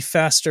it'd be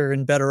faster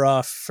and better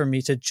off for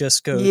me to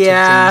just go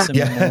Yeah. to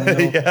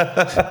Jameson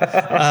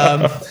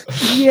Memorial.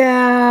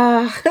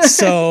 Yeah.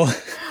 So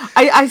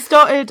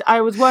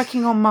I was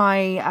working on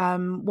my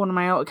one of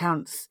my alt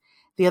accounts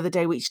the other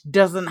day, which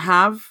doesn't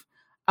have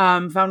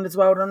Founders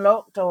World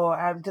unlocked, or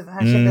doesn't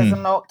have Shindex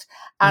unlocked,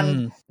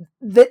 and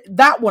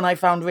that one I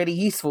found really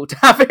useful to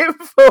have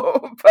it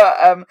for.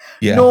 But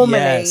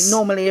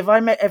normally,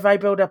 if I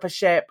build up a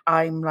ship,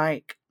 I'm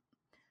like,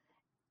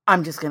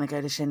 I'm just going to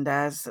go to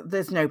Shindex.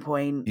 There's no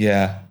point.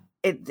 Yeah.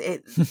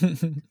 It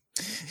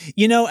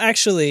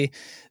Actually,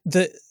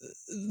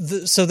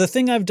 so the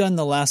thing I've done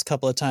the last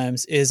couple of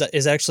times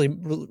is actually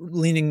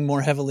leaning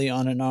more heavily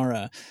on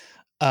Inara.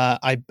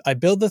 I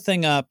build the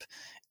thing up,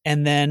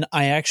 and then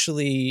I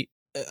actually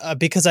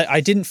because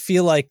I didn't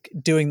feel like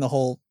doing the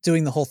whole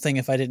thing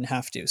if I didn't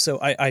have to. So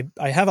I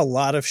have a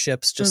lot of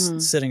ships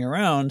just sitting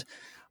around,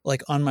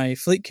 like on my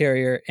fleet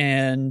carrier,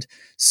 and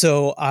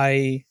so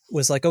I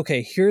was like,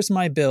 okay, here's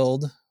my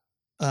build.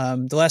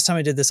 The last time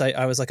I did this,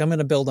 I was like, I'm going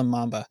to build a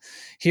Mamba.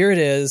 Here it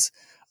is.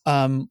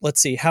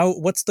 Let's see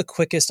what's the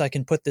quickest I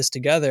can put this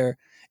together.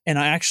 And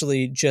I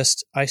actually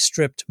I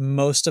stripped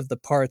most of the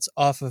parts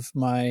off of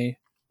my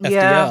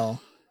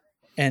FDL,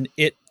 and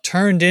it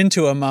turned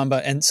into a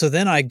Mamba. And so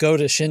then I go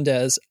to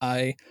Shindex,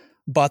 I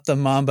bought the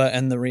Mamba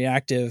and the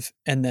reactive,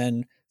 and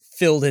then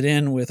filled it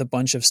in with a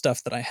bunch of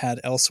stuff that I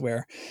had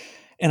elsewhere.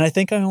 And I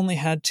think I only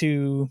had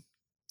to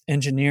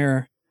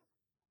engineer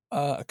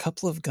a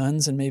couple of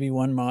guns and maybe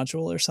one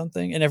module or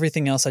something, and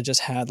everything else I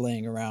just had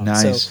laying around.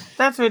 Nice. So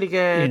that's really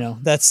good.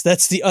 That's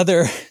the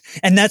other,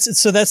 and that's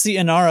the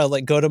Inara,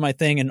 like go to my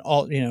thing and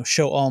all,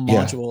 show all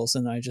modules,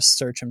 and I just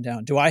search them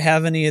down. Do I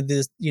have any of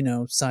this,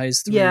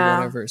 size 3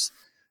 whatevers?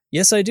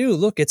 Yes, I do.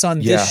 Look, it's on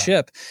this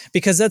ship,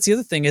 because that's the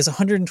other thing is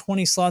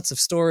 120 slots of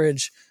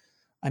storage.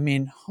 I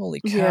mean, holy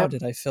cow,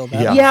 did I fill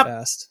that up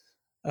fast?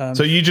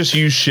 So you just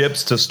use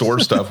ships to store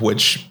stuff,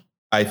 which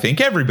I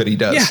think everybody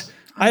does. Yeah,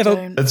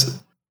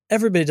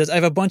 everybody does. I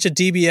have a bunch of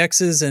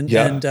DBXs and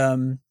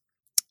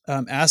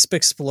Asp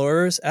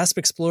Explorers. Asp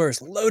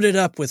Explorers loaded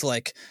up with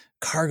like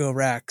cargo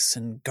racks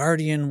and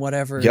Guardian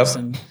whatevers. Yep.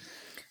 And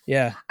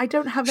I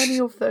don't have any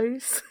of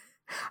those.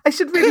 I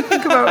should really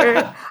think about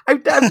it.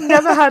 I've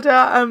never had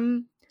I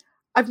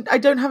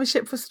don't have a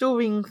ship for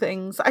storing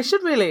things. I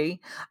should really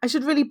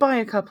buy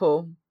a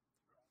couple.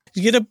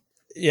 You get a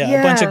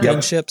bunch of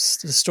gun ships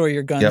to store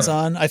your guns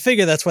on. I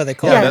figure that's why they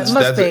call it.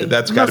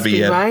 That's got to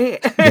be it, right?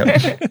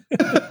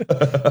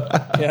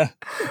 Yeah.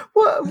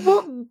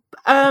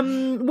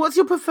 What's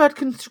your preferred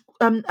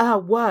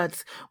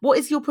What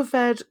is your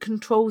preferred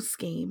control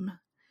scheme?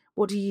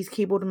 What do you use,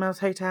 keyboard and mouse,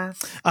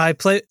 HOTAS? I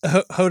play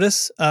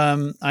HOTAS.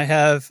 I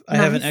have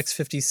an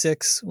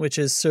X56, which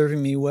is serving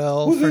me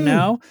well for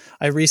now.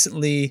 I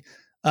recently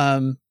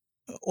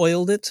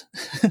oiled it,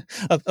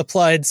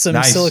 applied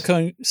some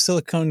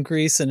silicone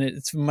grease, and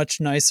it's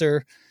much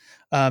nicer.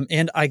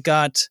 And I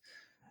got,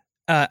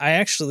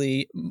 it's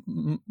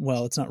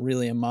not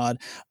really a mod.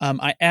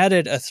 I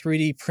added a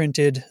 3D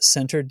printed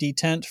center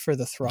detent for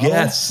the throttle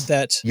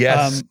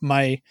that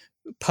my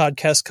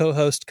podcast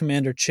co-host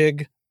Commander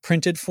Chig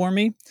printed for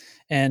me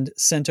and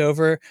sent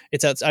over.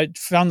 It's out. I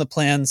found the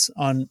plans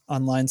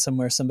online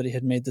somewhere. Somebody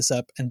had made this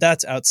up, and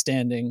that's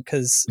outstanding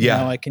because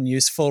now I can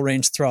use full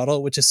range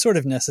throttle, which is sort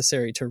of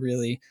necessary to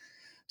really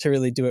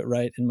do it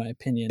right, in my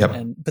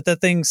opinion. But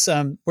that thing's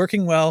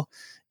working well.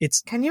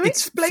 Can you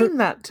explain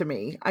that to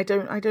me? I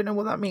don't know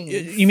what that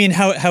means. You mean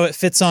how it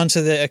fits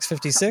onto the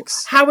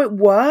X56? How it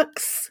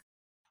works?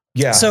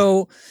 Yeah.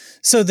 So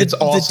it's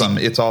awesome.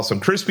 It's awesome.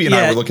 Crispy and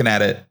I were looking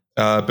at it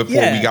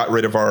before we got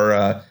rid of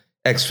our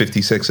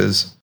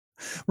X56s.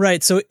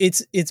 Right. So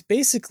it's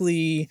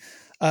basically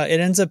it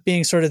ends up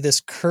being sort of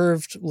this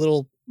curved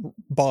little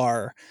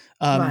bar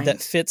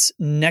that fits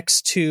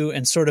next to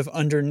and sort of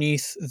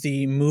underneath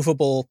the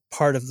movable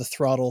part of the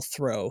throttle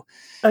throw.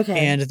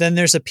 Okay. And then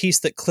there's a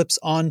piece that clips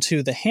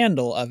onto the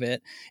handle of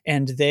it,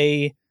 and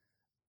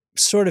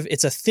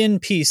it's a thin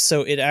piece,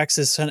 so it acts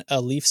as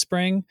a leaf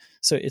spring.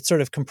 So it sort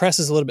of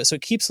compresses a little bit. So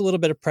it keeps a little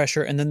bit of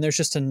pressure, and then there's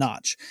just a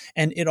notch.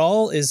 And it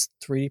all is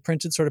 3D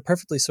printed sort of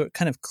perfectly. So it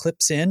kind of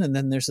clips in, and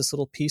then there's this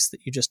little piece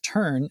that you just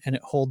turn, and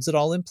it holds it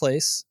all in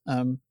place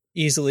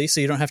easily.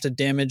 So you don't have to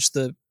damage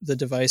the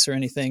device or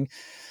anything.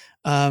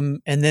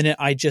 And then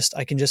I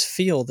can just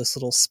feel this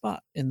little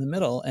spot in the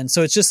middle. And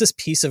so it's just this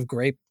piece of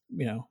gray,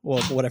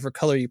 whatever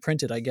color you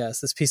printed, I guess,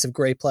 this piece of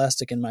gray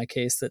plastic in my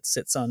case that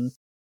sits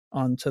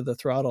onto the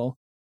throttle,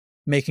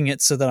 making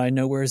it so that I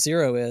know where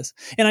 0 is.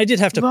 And I did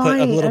have to put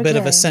a little bit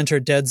of a center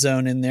dead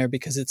zone in there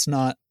because it's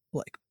not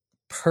like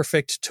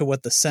perfect to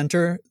what the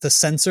sensor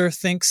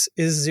thinks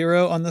is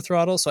 0 on the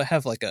throttle. So I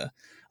have like a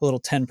little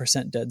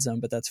 10% dead zone,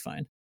 but that's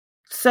fine.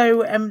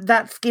 So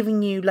that's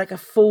giving you like a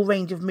full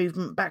range of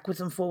movement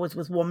backwards and forwards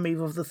with one move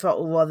of the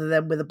throttle rather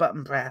than with a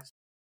button press.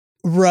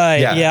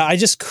 Right. Yeah. I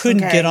just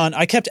couldn't get on.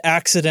 I kept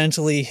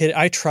accidentally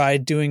I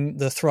tried doing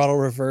the throttle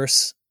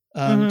reverse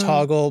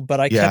toggle,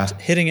 but I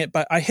kept hitting it.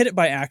 I hit it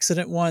by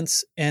accident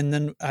once, and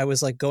then I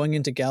was like going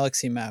into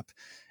Galaxy Map,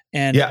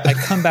 And I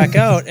come back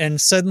out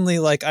and suddenly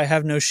like I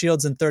have no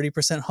shields and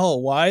 30%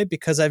 hull. Why?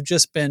 Because I've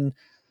just been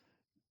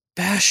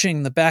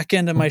bashing the back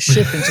end of my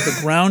ship into the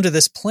ground of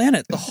this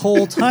planet the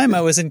whole time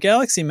I was in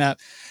Galaxy Map,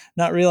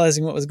 not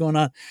realizing what was going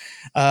on.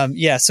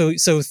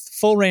 So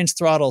full range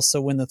throttle.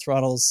 So when the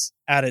throttle's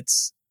at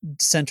its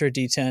center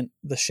detent,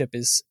 the ship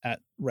is at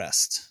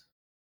rest.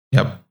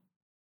 Yep.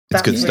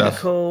 It's good stuff.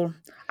 Cool.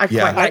 I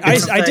quite like one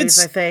of those,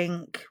 I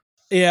think.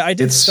 Yeah, I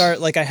did start,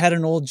 like I had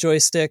an old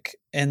joystick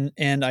and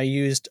I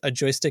used a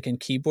joystick and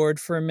keyboard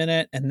for a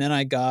minute. And then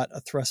I got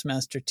a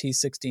Thrustmaster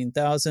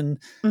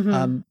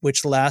T16000,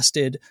 which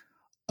lasted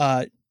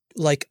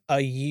like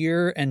a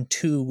year and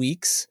 2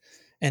 weeks.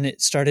 And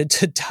it started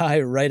to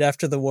die right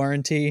after the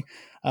warranty.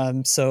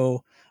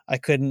 So I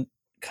couldn't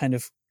kind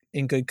of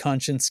in good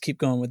conscience keep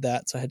going with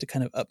that. So I had to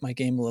kind of up my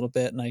game a little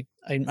bit. And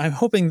I'm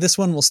hoping this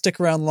one will stick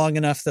around long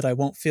enough that I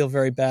won't feel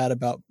very bad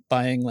about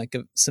buying like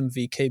some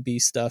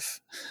VKB stuff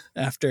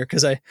after.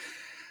 Cause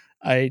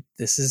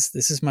this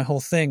is my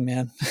whole thing,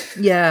 man.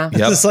 Yeah.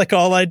 This is like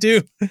all I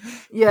do.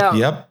 Yeah.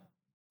 Yep.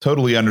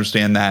 Totally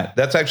understand that.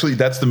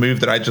 That's the move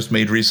that I just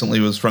made recently,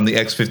 was from the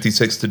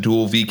X56 to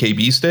dual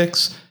VKB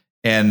sticks.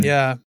 And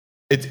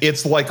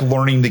it's like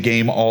learning the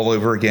game all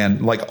over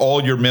again. Like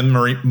all your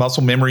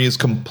muscle memory is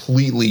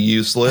completely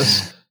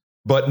useless.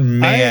 But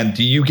man,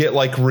 do you get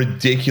like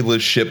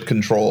ridiculous ship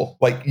control?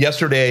 Like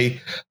yesterday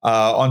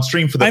on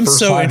stream for the first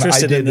time. I'm so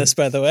interested in this,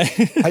 by the way.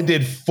 I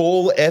did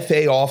full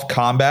FA off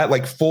combat,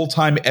 like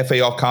full-time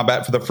FA off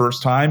combat for the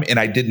first time, and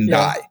I didn't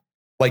die.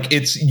 Like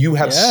you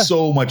have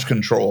so much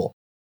control.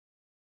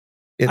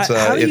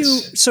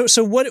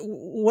 So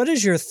what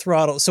is your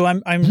throttle? So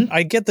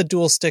I get the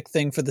dual stick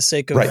thing for the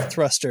sake of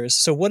thrusters.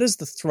 So what is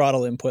the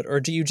throttle input, or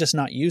do you just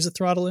not use a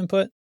throttle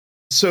input?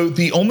 So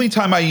the only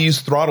time I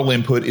use throttle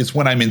input is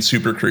when I'm in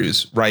Super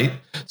Cruise, right?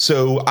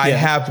 So I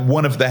have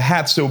one of the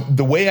hats. So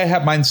the way I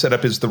have mine set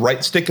up is the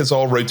right stick is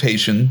all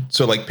rotation.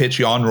 So like pitch,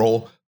 yaw,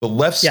 roll. The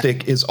left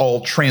stick is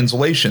all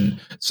translation.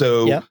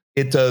 So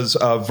it does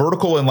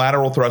vertical and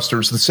lateral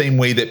thrusters the same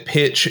way that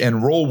pitch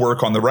and roll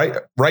work on the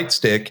right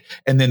stick.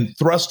 And then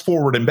thrust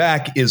forward and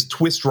back is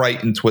twist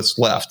right and twist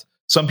left.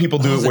 Some people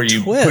do it where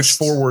you push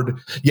forward.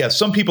 Yeah,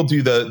 some people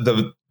do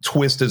the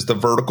twist as the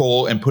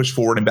vertical and push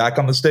forward and back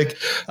on the stick.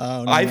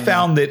 I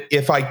found that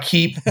if I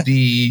keep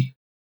the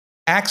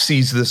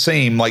axes the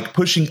same, like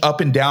pushing up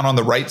and down on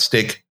the right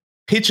stick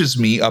pitches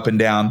me up and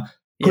down.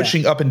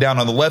 Pushing up and down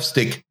on the left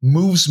stick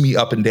moves me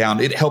up and down.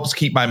 It helps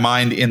keep my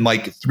mind in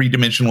like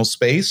 3-dimensional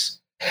space.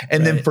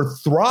 And then for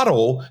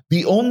throttle,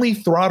 the only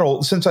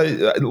throttle, since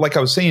like I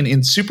was saying,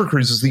 in Super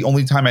Cruise is the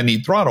only time I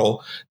need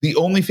throttle. The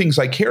only things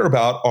I care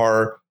about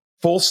are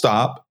full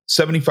stop,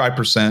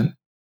 75%,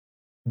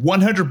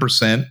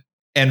 100%,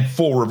 and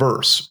full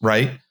reverse,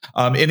 right?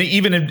 And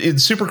even in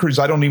Super Cruise,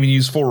 I don't even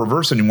use full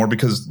reverse anymore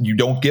because you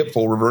don't get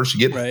full reverse.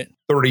 You get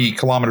 30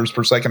 kilometers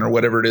per second or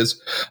whatever it is.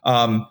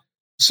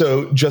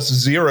 So just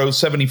 0,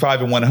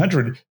 75, and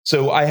 100.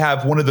 So I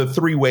have one of the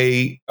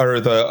 3-way or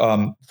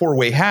the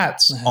 4-way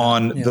hats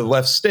on the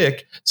left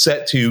stick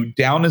set to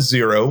down is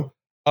 0,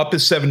 up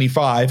is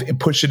 75, and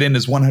push it in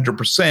as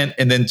 100%.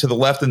 And then to the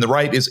left and the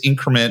right is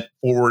increment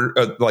forward,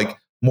 like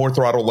more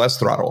throttle, less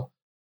throttle.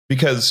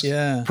 Because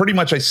pretty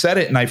much I set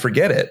it and I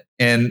forget it.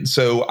 And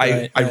so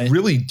I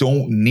really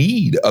don't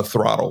need a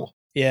throttle.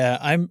 Yeah,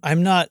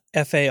 I'm not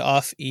FA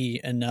off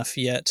E enough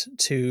yet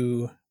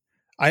to...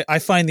 I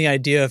find the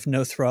idea of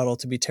no throttle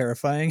to be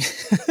terrifying.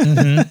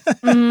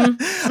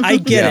 I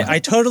get it. I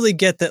totally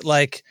get that.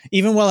 Like,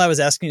 even while I was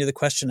asking you the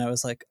question, I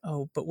was like,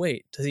 oh, but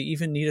wait, does he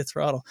even need a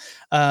throttle?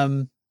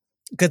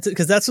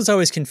 Because that's what's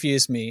always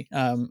confused me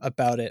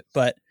about it.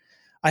 But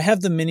I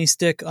have the mini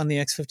stick on the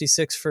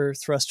X56 for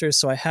thrusters.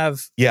 So I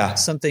have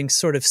something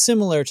sort of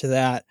similar to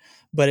that,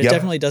 but it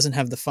definitely doesn't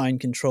have the fine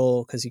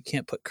control because you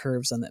can't put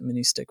curves on that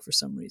mini stick for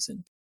some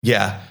reason.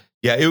 Yeah,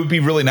 it would be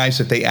really nice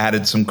if they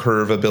added some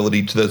curve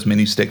ability to those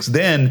mini sticks.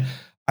 Then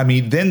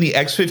the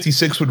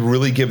X56 would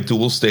really give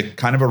dual stick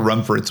kind of a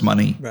run for its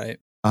money. Right.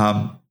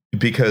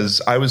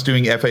 Because I was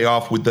doing FA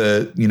off with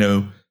the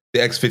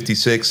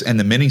X56 and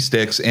the mini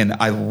sticks, and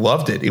I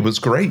loved it. It was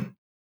great.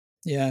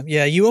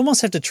 Yeah. You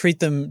almost have to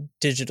treat them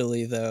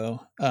digitally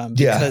though,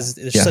 because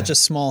it's such a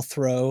small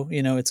throw.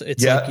 It's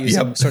like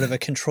using sort of a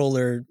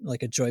controller,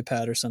 like a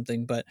joypad or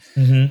something. But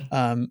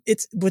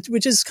it's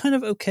which is kind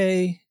of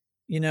okay.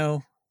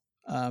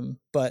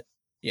 But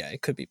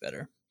it could be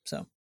better.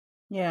 So,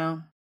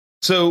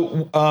 So,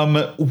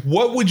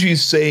 what would you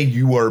say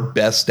you are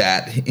best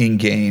at in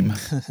game?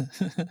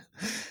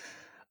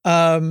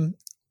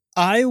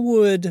 I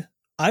would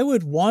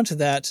want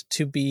that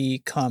to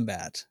be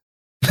combat.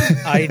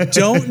 I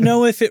don't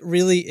know if it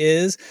really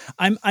is.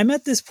 I'm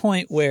at this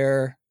point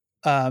where,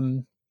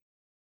 I've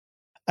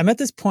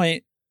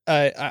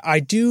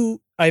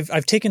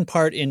taken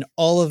part in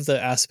all of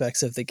the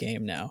aspects of the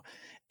game now.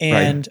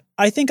 And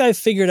I think I've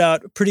figured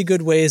out pretty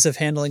good ways of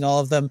handling all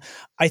of them.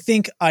 I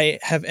think I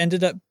have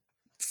ended up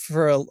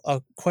for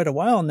quite a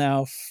while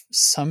now,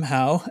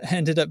 somehow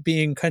ended up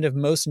being kind of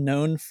most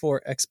known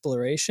for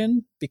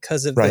exploration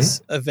because of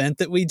this event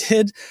that we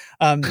did,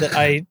 that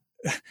I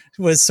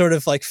was sort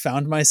of like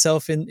found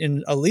myself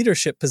in a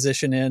leadership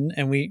position in,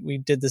 and we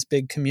did this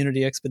big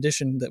community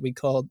expedition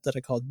that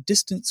I called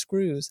Distant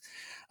Screws,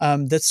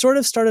 that sort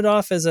of started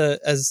off as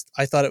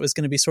I thought it was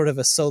going to be sort of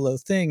a solo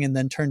thing, and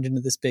then turned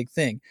into this big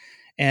thing.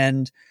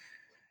 And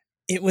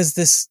it was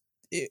this,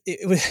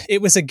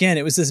 it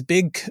was this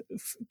big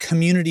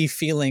community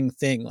feeling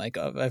thing, like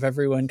of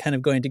everyone kind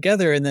of going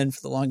together. And then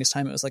for the longest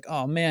time, it was like,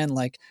 oh man,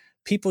 like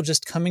people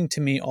just coming to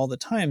me all the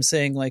time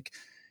saying like,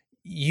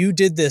 you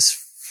did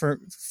this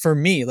for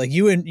me, like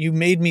you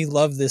made me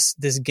love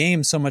this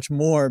game so much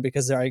more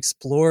because I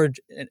explored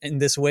in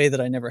this way that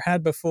I never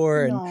had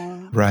before.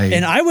 And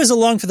and I was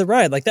along for the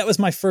ride. Like that was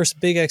my first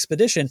big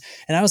expedition.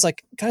 And I was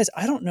like, guys,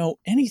 I don't know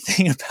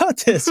anything about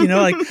this. You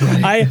know, like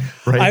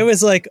I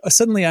was like,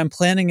 suddenly I'm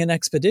planning an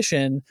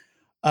expedition,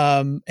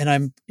 and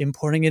I'm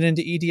importing it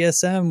into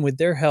EDSM with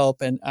their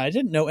help. And I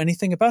didn't know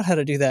anything about how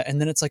to do that. And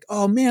then it's like,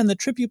 oh man, the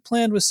trip you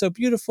planned was so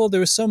beautiful.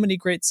 There were so many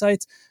great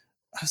sites.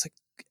 I was like,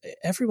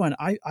 everyone,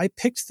 I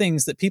picked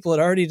things that people had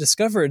already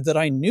discovered that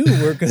I knew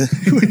were good.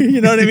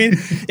 You know what I mean?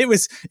 It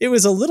was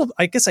a little,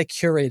 I guess I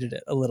curated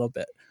it a little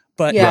bit,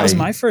 but it was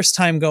my first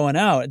time going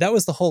out. That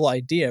was the whole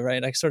idea,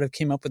 right? I sort of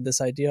came up with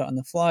this idea on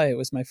the fly. It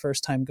was my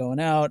first time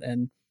going out,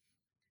 and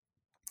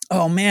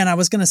oh man, I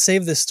was going to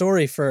save this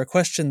story for a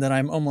question that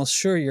I'm almost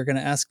sure you're going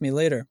to ask me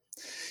later.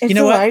 It's you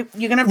know what? Right.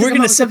 You're gonna have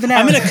to something else.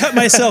 I'm going to cut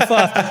myself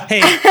off.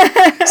 Hey,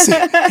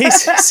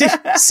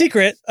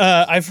 secret.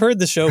 I've heard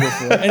the show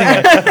before.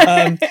 Anyway,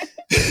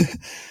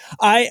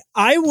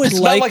 I would it's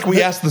like. Not like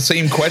we ask the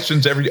same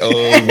questions every.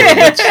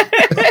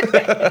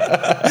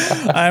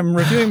 I'm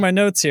reviewing my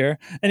notes here.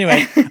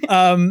 Anyway,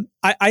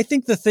 I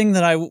think the thing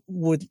that I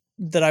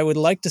would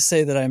like to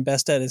say that I'm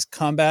best at is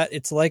combat.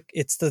 It's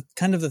the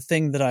kind of the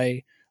thing that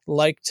I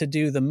like to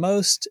do the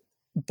most,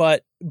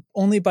 but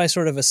only by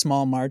sort of a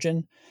small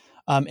margin.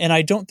 And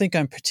I don't think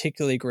I'm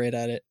particularly great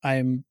at it.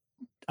 I'm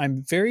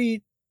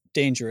very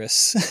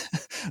dangerous,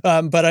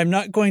 but I'm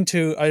not going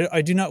to.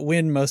 I do not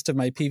win most of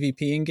my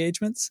PvP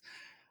engagements,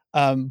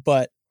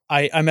 but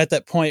I'm at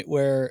that point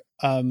where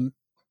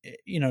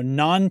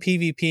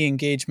non-PvP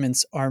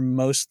engagements are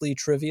mostly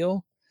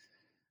trivial,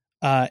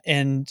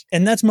 and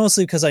that's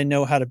mostly because I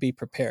know how to be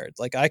prepared.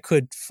 Like I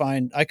could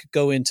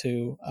go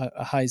into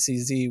a high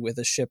CZ with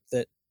a ship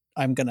that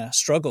I'm gonna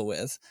struggle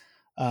with,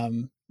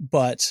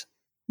 but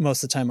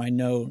most of the time I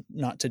know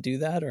not to do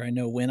that, or I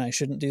know when I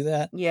shouldn't do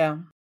that. Yeah.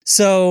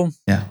 So,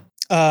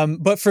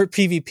 but for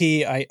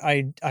PvP,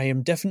 I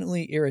am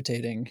definitely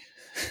irritating.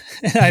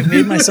 And I've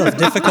made myself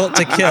difficult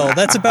to kill.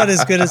 That's about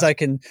as good as I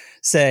can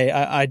say.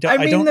 I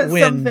don't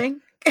win.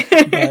 Something.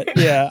 But,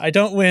 yeah, I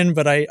don't win,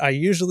 but I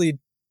usually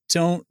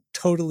don't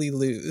totally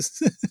lose.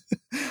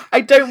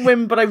 I don't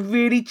win, but I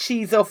really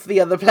cheese off the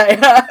other player.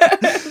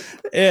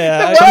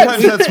 Yeah,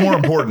 sometimes that's more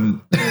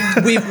important.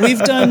 We've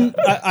done.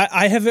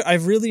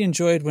 I've really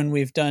enjoyed when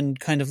we've done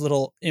kind of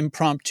little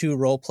impromptu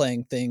role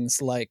playing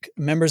things. Like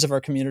members of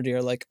our community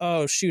are like,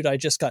 "Oh shoot, I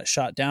just got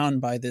shot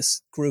down by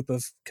this group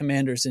of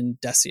commanders in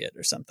Deciat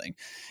or something,"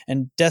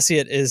 and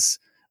Deciat is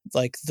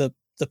like the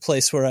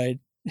place where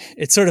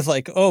it's sort of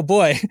like, oh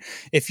boy,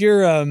 if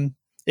you're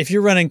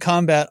running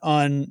combat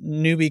on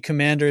newbie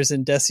commanders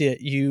in Deciat,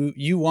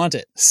 you want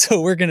it.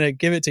 So we're going to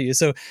give it to you.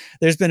 So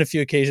there's been a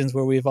few occasions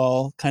where we've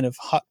all kind of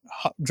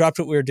dropped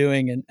what we were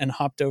doing and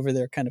hopped over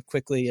there kind of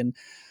quickly. And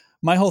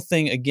my whole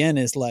thing again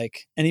is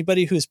like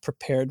anybody who's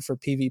prepared for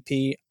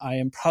PvP, I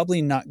am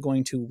probably not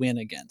going to win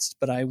against,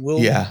 but I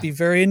will be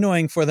very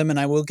annoying for them and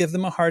I will give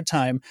them a hard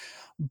time.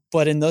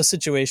 But in those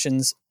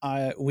situations,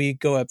 we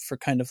go up for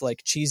kind of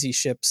like cheesy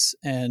ships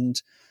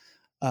and,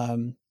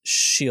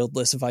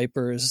 shieldless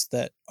vipers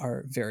that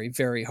are very,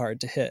 very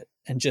hard to hit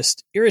and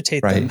just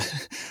irritate them.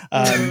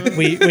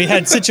 We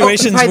had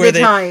situations where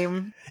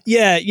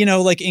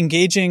like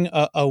engaging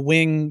a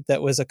wing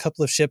that was a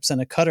couple of ships and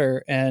a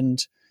cutter,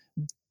 and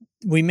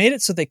we made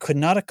it so they could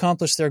not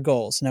accomplish their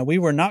goals. Now we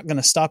were not going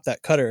to stop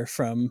that cutter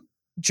from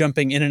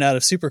jumping in and out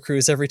of super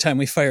cruise every time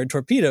we fired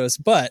torpedoes,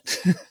 but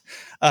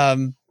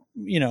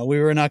we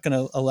were not going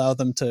to allow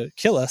them to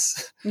kill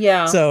us.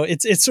 Yeah. So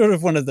it's sort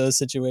of one of those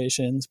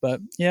situations,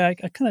 but yeah,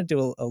 I kind of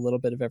do a little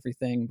bit of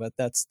everything, but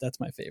that's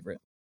my favorite.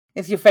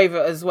 It's your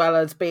favorite as well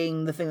as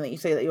being the thing that you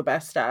say that you're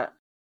best at.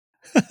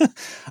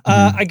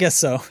 I guess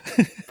so.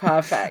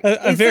 Perfect.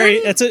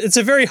 It's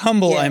a very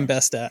humble I'm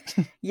best at.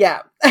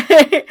 Yeah.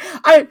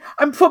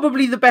 I'm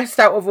probably the best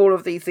out of all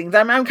of these things.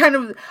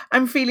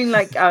 I'm feeling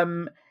like,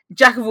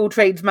 jack of all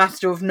trades,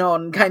 master of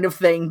none kind of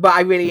thing, but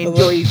I really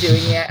enjoy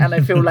doing it, and I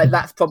feel like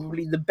that's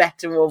probably the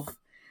better of.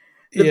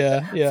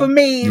 For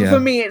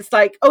me, it's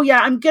like, oh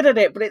yeah, I'm good at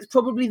it, but it's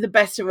probably the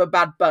better of a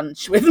bad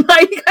bunch with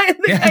my kind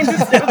of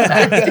stuff.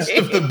 Best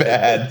of the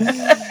bad.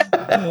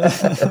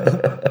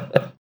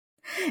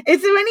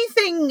 Is there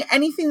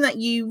anything that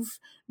you've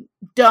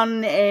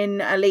done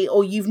in Elite,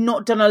 or you've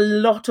not done a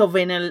lot of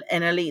in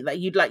Elite, that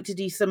you'd like to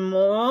do some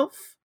more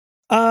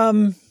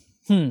of?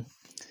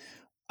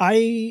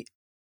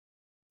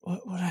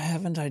 What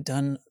haven't I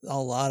done a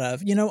lot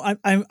of?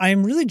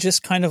 I'm really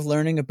just kind of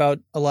learning about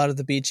a lot of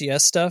the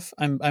BGS stuff.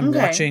 I'm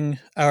watching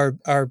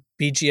our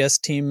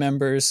BGS team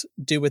members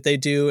do what they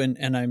do,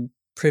 and I'm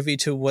privy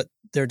to what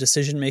their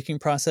decision-making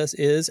process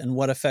is and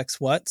what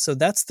affects what. So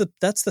that's the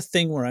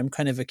thing where I'm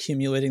kind of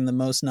accumulating the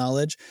most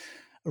knowledge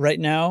right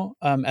now,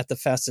 at the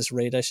fastest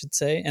rate, I should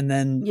say, and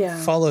then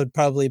followed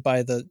probably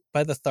by the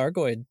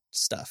Thargoid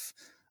stuff.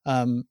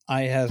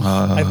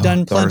 I've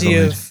done plenty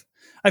of.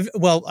 I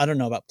don't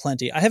know about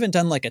plenty. I haven't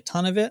done like a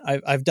ton of it.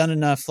 I've done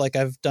enough. Like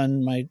I've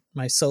done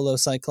my solo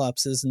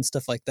Cyclopses and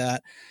stuff like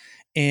that,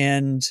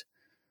 and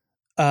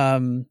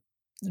done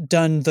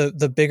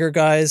the bigger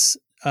guys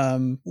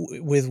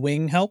with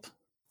wing help.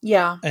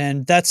 Yeah,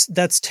 and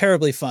that's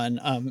terribly fun.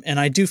 And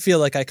I do feel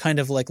like I kind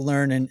of like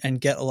learn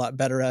and get a lot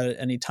better at it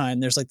any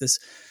time. There's like this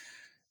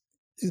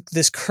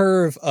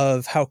curve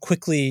of how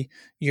quickly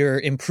you're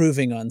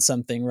improving on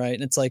something, right?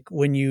 And it's like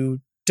when you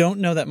don't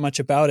know that much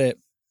about it,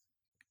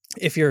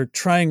 if you're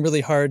trying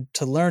really hard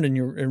to learn and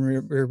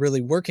you're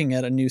really working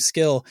at a new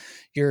skill,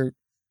 you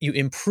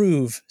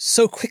improve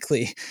so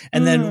quickly.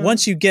 And then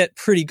once you get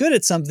pretty good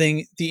at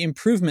something, the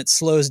improvement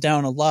slows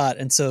down a lot.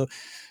 And so,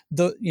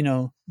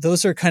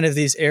 those are kind of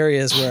these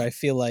areas where I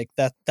feel like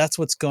that's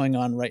what's going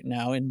on right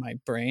now in my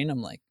brain.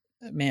 I'm like,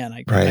 man,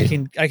 I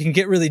can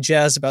get really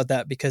jazzed about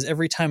that, because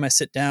every time I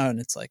sit down,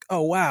 it's like,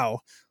 oh, wow,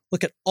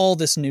 look at all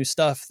this new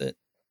stuff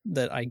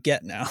that I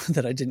get now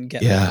that I didn't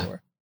get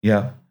before.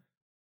 Yeah.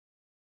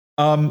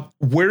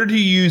 Where do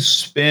you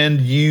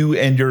spend you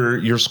and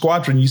your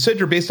squadron? You said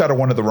you're based out of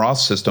one of the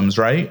Ross systems,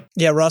 right?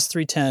 Yeah, Ross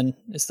 310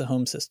 is the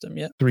home system.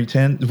 Yeah,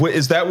 310.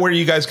 Is that where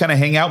you guys kind of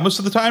hang out most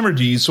of the time, or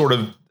do you sort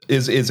of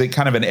is it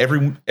kind of an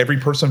every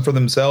person for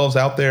themselves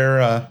out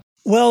there?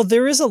 Well,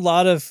 there is a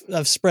lot of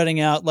spreading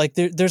out. Like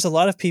there's a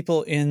lot of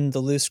people in the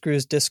Loose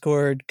Screws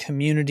Discord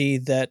community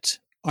that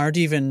aren't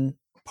even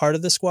part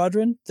of the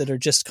squadron, that are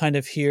just kind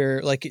of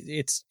here. Like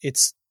it's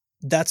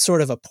that's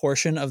sort of a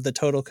portion of the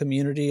total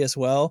community as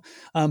well.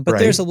 But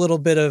there's a little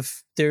bit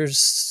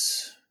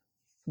there's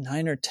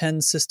 9 or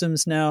 10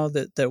 systems now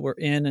that we're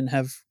in and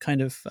have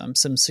kind of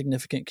some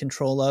significant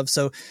control of.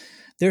 So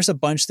there's a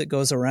bunch that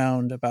goes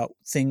around about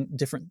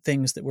different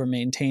things that we're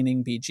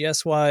maintaining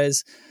BGS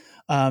wise.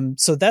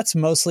 So that's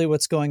mostly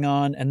what's going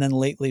on. And then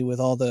lately with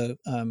all the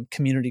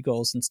community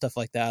goals and stuff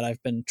like that,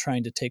 I've been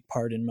trying to take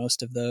part in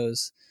most of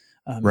those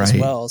as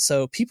well.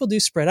 So people do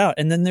spread out.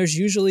 And then there's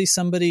usually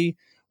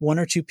one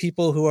or two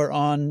people who are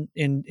on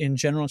in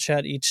general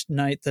chat each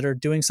night that are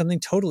doing something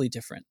totally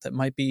different that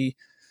might be,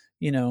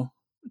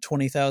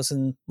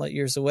 20,000 light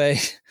years away.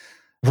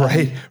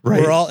 Right.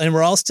 We're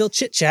all still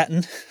chit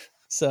chatting.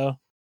 So.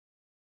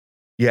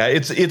 Yeah,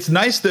 it's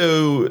nice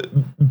though,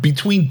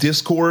 between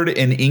Discord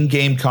and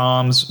in-game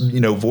comms,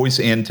 voice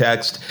and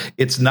text.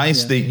 It's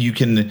nice that you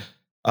can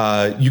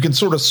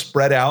sort of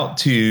spread out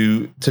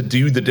to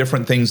do the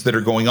different things that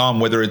are going on,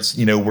 whether it's,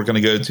 we're going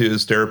to go to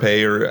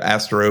Asterape or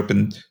Asterope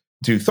and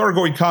do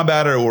Thargoid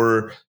combat,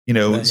 or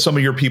some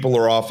of your people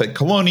are off at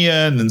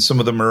Colonia, and then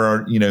some of them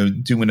are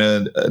doing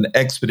an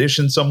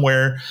expedition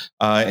somewhere,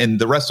 and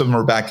the rest of them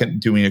are back and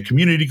doing a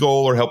community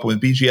goal or helping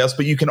with BGS.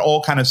 But you can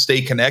all kind of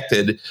stay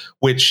connected,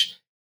 which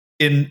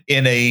in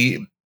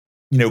a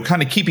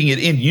kind of keeping it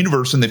in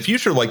universe in the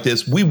future like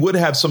this, we would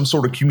have some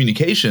sort of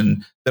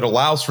communication that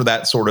allows for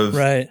that sort of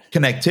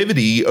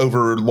connectivity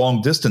over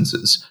long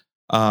distances.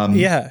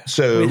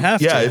 So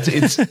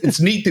it's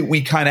neat that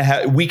we kind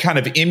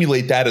of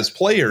emulate that as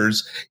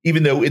players,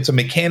 even though it's a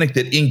mechanic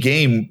that in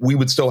game we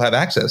would still have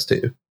access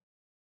to.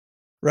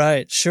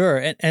 Right.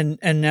 Sure. And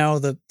now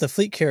the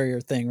fleet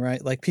carrier thing,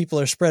 right? Like people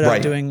are spread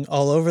out doing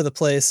all over the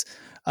place.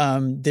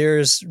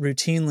 There's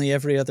routinely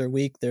every other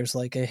week, there's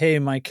like hey,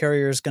 my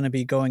carrier is going to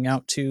be going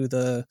out to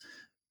the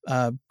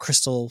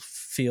crystal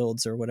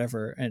fields or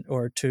whatever,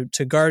 or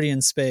to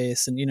Guardian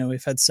space. And,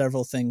 we've had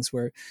several things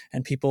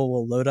and people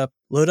will load up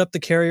the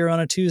carrier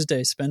on a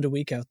Tuesday, spend a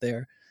week out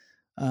there,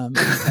 and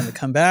kind of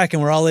come back,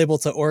 and we're all able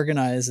to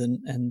organize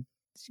and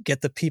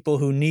get the people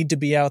who need to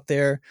be out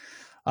there.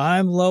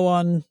 I'm low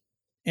on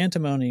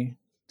antimony.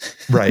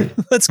 Right.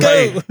 Let's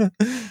go. Right.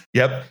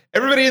 Yep.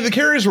 Everybody in the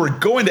carriers were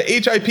going to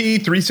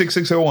HIP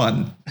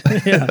 36601.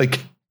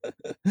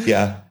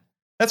 Yeah.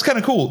 That's kind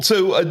of cool.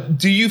 So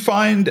do you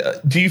find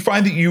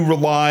that you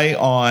rely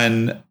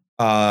on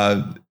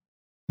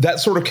that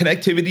sort of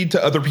connectivity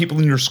to other people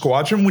in your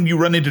squadron when you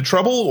run into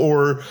trouble,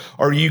 or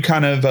are you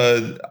kind of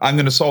I'm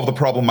going to solve the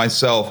problem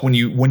myself when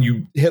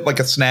you hit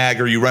like a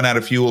snag or you run out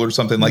of fuel or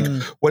something? Like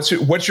what's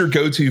your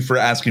go-to for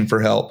asking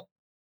for help?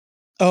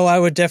 Oh, I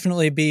would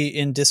definitely be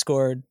in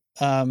Discord.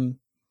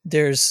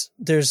 There's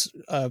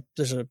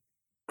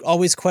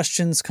always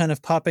questions kind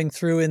of popping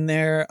through in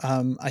there.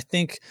 I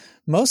think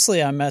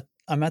mostly I'm at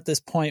this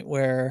point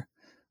where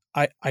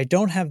I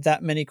don't have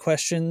that many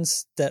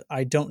questions that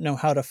I don't know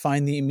how to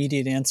find the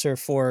immediate answer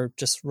for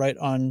just right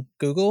on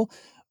Google.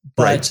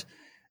 But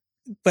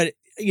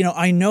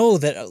I know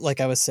that,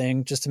 like I was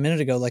saying just a minute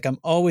ago, like I'm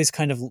always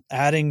kind of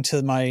adding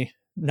to my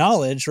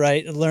knowledge,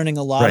 right? Learning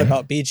a lot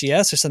about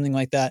BGS or something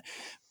like that.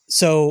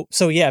 So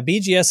yeah,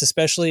 BGS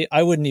especially,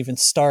 I wouldn't even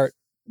start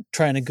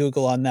trying to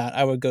Google on that.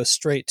 I would go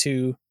straight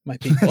to my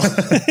people.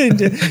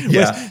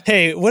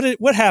 Hey,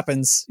 what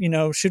happens?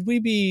 Should we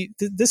be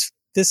this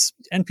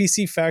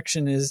NPC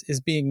faction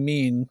is being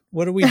mean?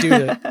 What do we do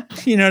to,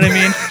 you know what I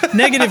mean?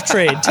 Negative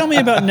trade. Tell me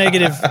about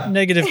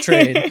negative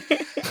trade.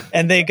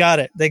 And they got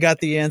it. They got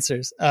the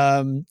answers.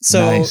 So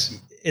nice.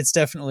 It's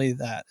definitely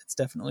that. It's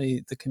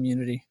definitely the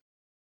community.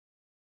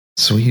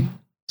 Sweet.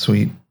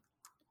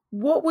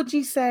 What would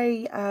you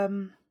say?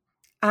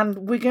 And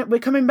we're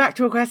coming back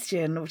to a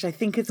question, which I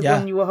think is the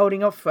one you were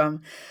holding off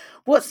from.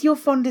 What's your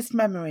fondest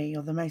memory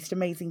or the most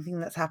amazing thing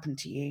that's happened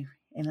to you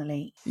in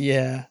Elite?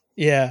 Yeah.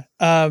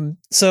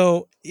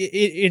 So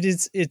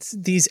it's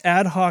these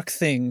ad hoc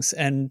things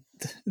and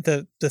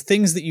the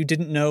things that you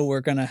didn't know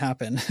were going to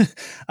happen.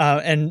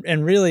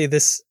 And really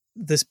this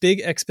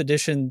big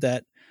expedition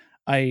that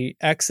I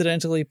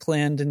accidentally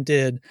planned and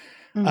did.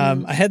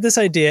 I had this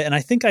idea, and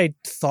I think I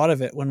thought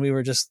of it when we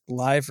were just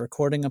live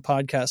recording a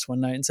podcast one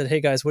night and said, hey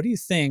guys, what do you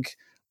think?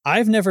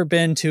 I've never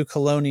been to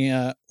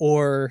Colonia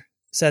or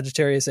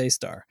Sagittarius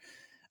A-Star.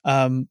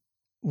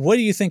 What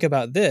do you think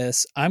about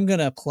this? I'm going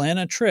to plan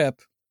a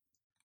trip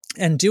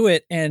and do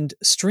it and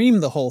stream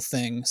the whole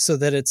thing so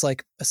that it's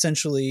like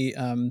essentially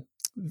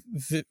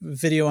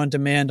video on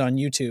demand on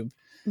YouTube.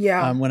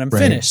 When I'm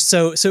finished.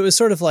 So it was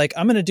sort of like,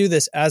 I'm going to do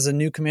this as a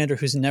new commander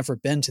who's never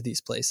been to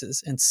these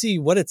places and see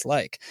what it's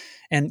like.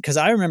 And because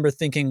I remember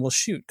thinking, well,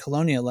 shoot,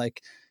 Colonia,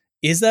 like,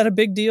 is that a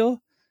big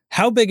deal?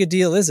 How big a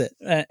deal is it?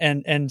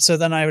 And so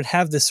then I would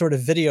have this sort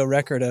of video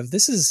record of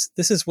this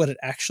is what it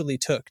actually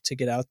took to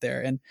get out there.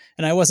 And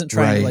I wasn't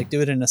trying to like do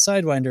it in a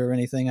Sidewinder or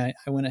anything. I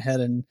went ahead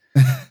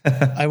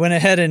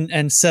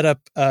and set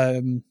up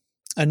a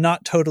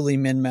not totally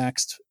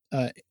min-maxed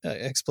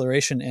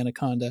exploration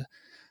Anaconda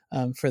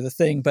for the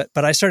thing, but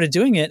I started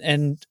doing it,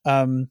 and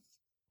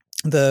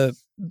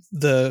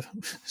the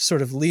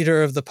sort of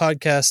leader of the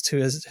podcast, who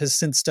has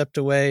since stepped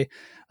away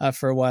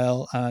for a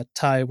while,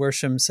 Ty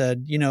Worsham,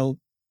 said,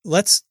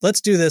 let's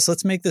do this.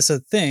 Let's make this a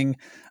thing.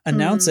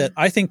 Announce it.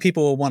 I think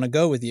people will want to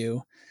go with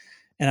you.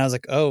 And I was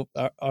like, oh,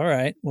 all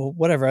right, well,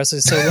 whatever. I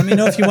said, so let me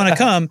know if you want to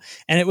come.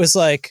 And it was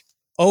like,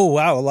 oh,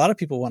 wow, a lot of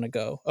people want to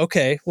go.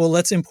 Okay, well,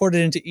 let's import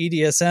it into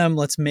EDSM.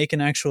 Let's make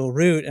an actual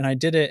route. And I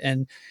did it.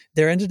 And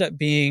there ended up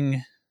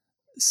being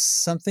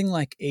something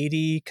like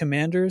 80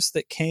 commanders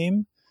that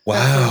came.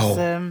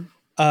 Wow.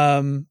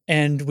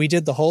 And we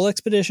did the whole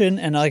expedition.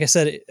 And like I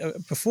said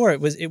before,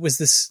 it was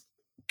this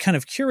kind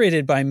of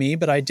curated by me,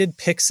 but I did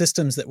pick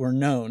systems that were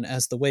known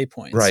as the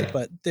waypoints. Right.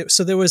 But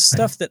so there was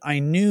stuff that I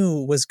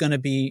knew was going to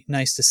be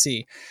nice to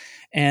see.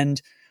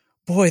 And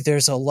boy,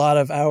 there's a lot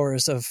of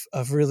hours of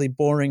really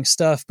boring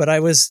stuff. But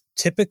I was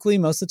typically,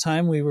 most of the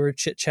time, we were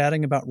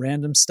chit-chatting about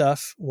random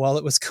stuff while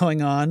it was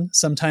going on,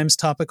 sometimes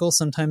topical,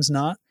 sometimes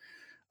not.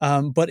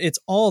 But it's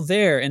all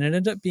there. And it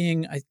ended up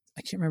being, I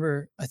can't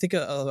remember, I think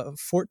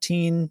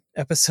 14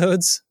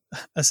 episodes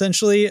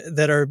essentially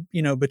that are,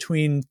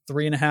 between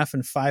 3.5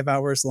 and 5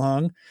 hours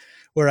long,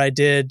 where I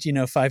did,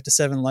 5 to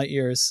 7 light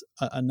years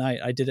a night.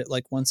 I did it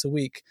like once a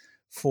week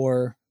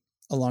for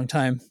a long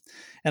time.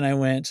 And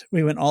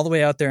we went all the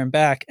way out there and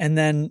back. And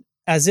then,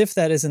 as if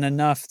that isn't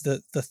enough,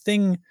 the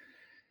thing,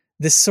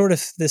 this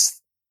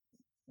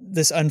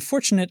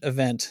unfortunate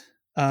event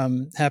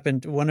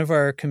happened. One of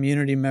our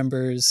community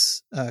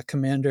members,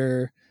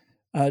 Commander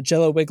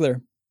Jello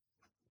Wiggler,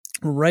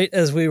 right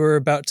as we were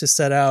about to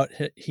set out,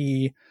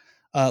 he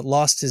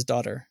lost his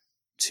daughter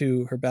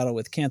to her battle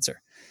with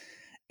cancer.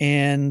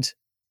 And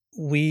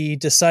we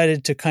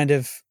decided to kind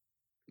of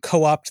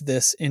co-opt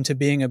this into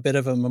being a bit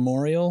of a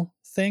memorial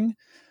thing.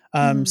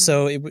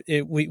 So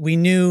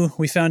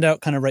we found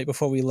out kind of right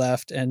before we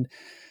left, and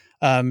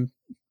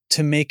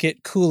to make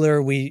it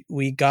cooler,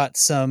 we got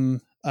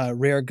some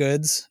rare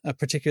goods,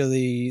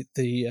 particularly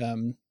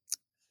the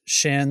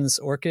Shan's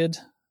orchid.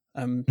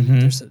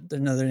 There's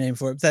another name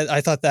for it. That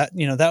I thought that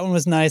that one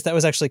was nice. That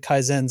was actually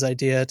Kaizen's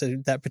idea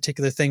to that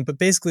particular thing. But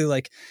basically,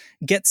 like,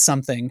 get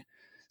some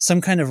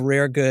kind of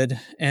rare good,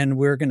 and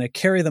we're going to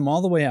carry them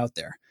all the way out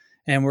there,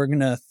 and we're going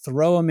to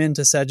throw them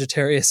into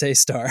Sagittarius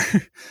A-Star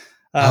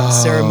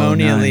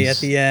ceremonially at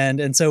the end.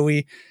 And so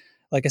we,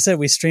 like I said,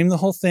 we streamed the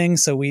whole thing.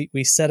 So we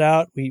set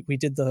out. We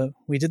did the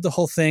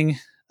whole thing.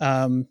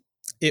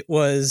 It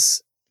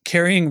was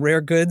carrying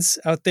rare goods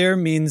out there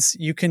means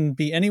you can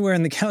be anywhere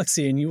in the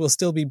galaxy and you will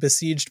still be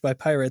besieged by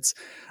pirates.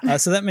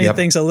 So that made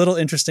things a little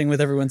interesting with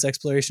everyone's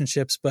exploration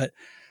ships. But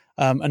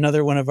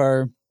another one of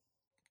our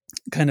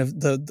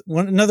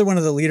another one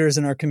of the leaders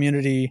in our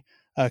community,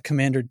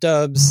 Commander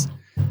Dubs,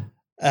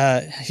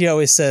 he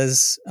always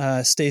says,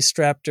 stay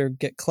strapped or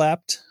get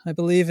clapped, I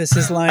believe is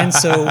his line.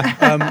 So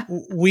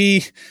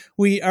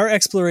our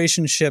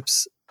exploration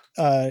ships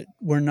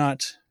were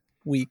not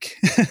weak.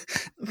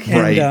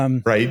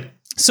 And, right.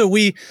 So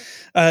we,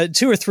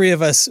 2 or 3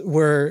 of us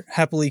were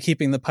happily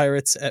keeping the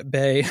pirates at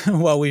bay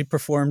while we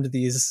performed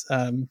this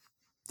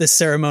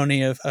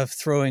ceremony of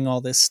throwing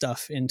all this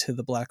stuff into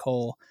the black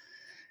hole.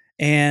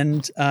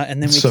 And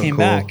then we came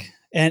back,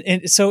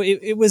 And so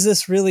it was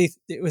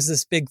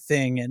this big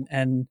thing.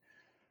 And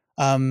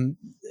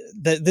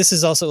that this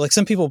is also like,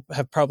 some people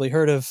have probably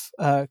heard of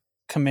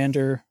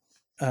Commander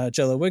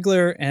Jello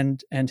Wiggler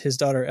and his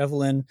daughter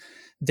Evelyn.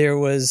 There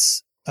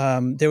was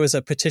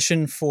a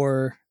petition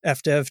for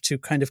FDev to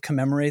kind of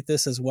commemorate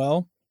this as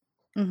well.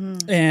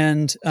 Mm-hmm.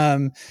 And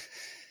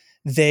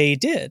they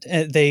did.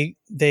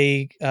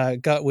 They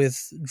got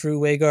with Drew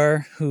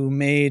Wagar, who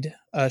made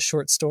a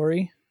short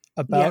story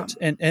about,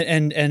 and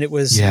it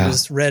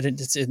was read.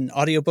 It's in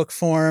audiobook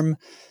form,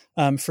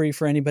 free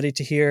for anybody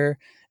to hear.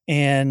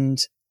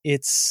 And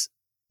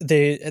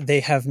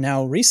they have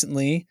now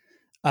recently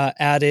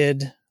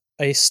added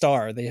a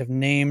star. They have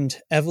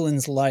named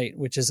Evelyn's Light,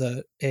 which is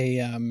a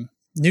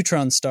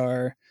neutron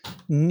star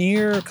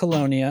near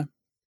Colonia.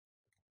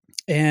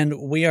 And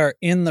we are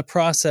in the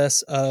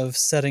process of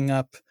setting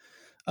up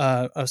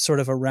a sort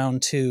of a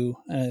round 2.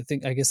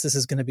 I guess this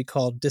is going to be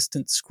called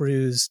Distant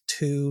Screws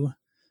 2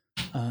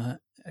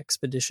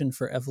 Expedition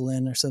for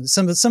Evelyn or something.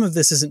 Some of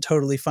this isn't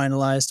totally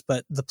finalized,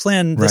 but the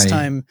plan this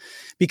time,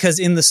 because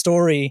in the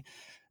story,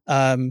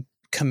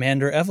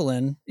 Commander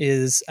Evelyn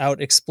is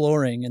out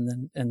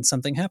exploring, and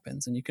something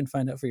happens, and you can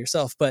find out for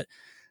yourself. But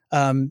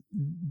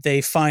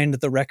they find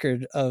the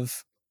record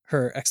of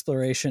her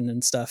exploration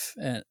and stuff,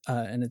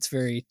 and it's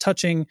very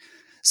touching.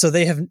 So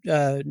they have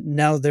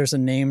now there's a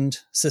named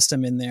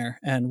system in there,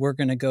 and we're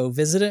going to go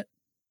visit it.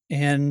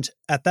 And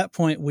at that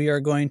point, we are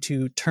going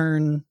to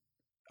turn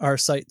our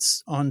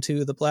sights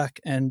onto the black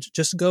and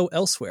just go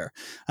elsewhere,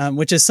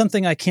 which is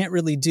something I can't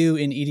really do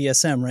in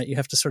EDSM, right? You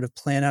have to sort of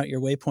plan out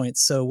your waypoints.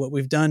 So what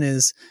we've done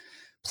is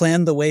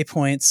plan the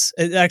waypoints.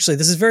 Actually,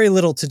 this is very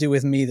little to do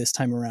with me this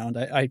time around.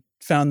 I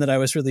found that I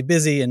was really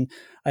busy, and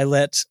I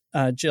let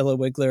Jello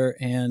Wiggler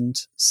and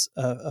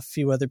a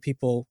few other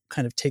people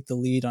kind of take the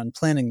lead on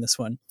planning this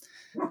one.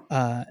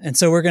 And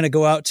so we're going to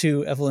go out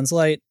to Evelyn's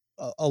Light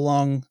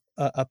along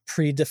a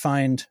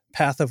predefined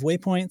path of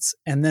waypoints.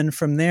 And then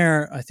from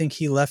there, I think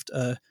he left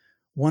a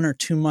 1 or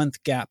 2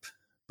 month gap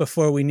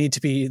before we need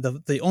to be,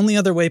 the only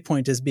other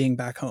waypoint is being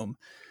back home.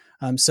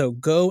 So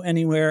go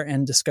anywhere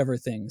and discover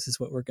things is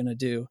what we're going to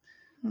do.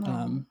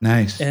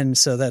 Nice. And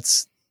so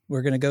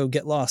we're going to go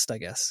get lost, I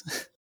guess.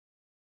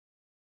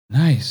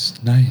 Nice.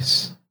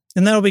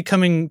 And that'll be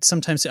coming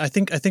sometime soon. I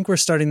think we're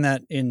starting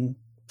that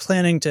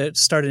planning to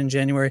start in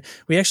January.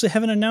 We actually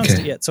haven't announced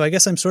it yet, so I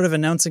guess I'm sort of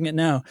announcing it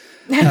now.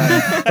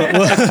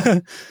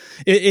 But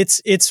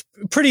it's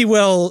pretty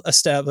well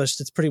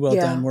established. It's pretty well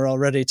done. We're all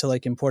ready to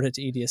like import it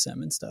to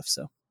EDSM and stuff.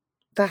 So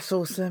that's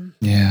awesome.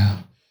 Yeah.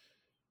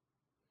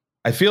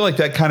 I feel like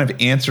that kind of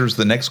answers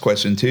the next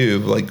question too.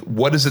 Like,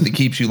 what is it that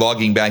keeps you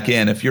logging back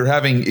in? If you're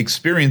having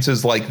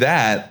experiences like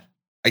that,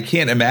 I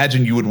can't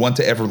imagine you would want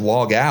to ever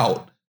log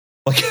out.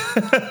 Like,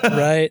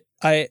 right.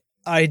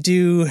 I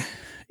do.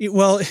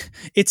 Well,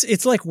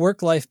 it's like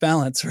work-life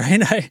balance,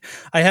 right?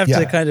 I have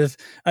to kind of,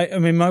 I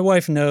mean, my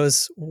wife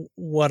knows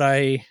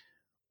why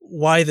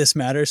this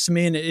matters to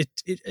me, and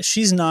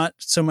she's not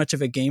so much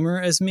of a gamer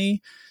as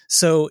me.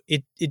 So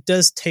it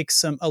does take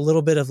a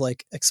little bit of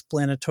like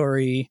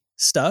explanatory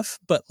stuff,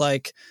 but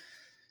like,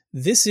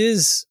 this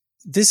is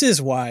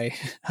why,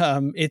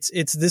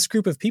 it's this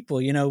group of people,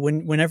 you know,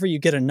 whenever you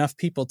get enough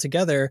people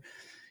together,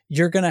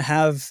 you're going to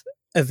have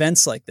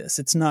events like this.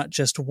 It's not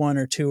just 1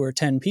 or 2 or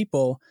 10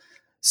 people.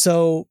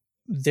 So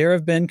there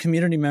have been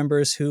community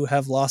members who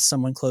have lost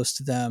someone close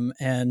to them.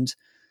 And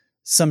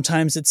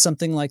sometimes it's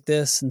something like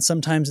this, and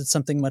sometimes it's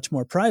something much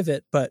more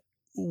private, but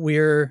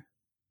we're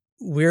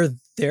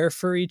there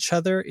for each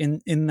other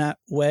in that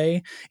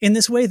way, in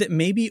this way that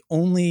maybe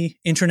only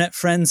internet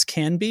friends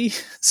can be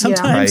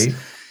sometimes,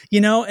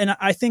 you know, and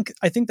I think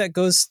that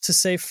goes to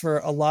say for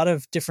a lot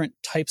of different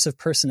types of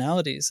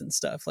personalities and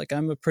stuff. Like,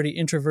 I'm a pretty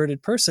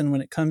introverted person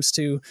when it comes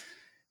to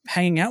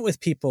hanging out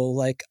with people.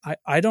 Like,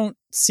 I don't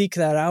seek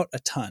that out a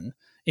ton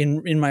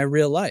in my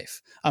real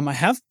life. I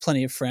have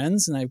plenty of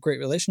friends and I have great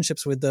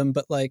relationships with them,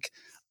 but like,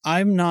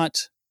 I'm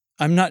not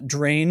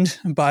drained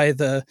by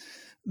the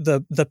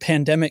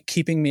pandemic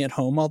keeping me at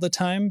home all the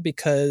time,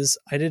 because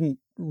I didn't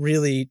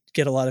really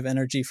get a lot of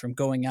energy from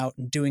going out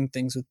and doing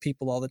things with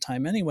people all the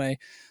time anyway.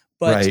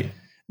 But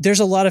there's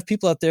a lot of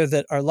people out there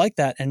that are like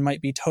that and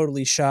might be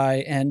totally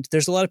shy. And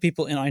there's a lot of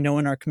people, and I know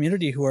in our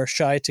community, who are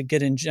shy to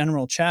get in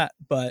general chat,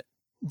 but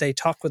they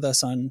talk with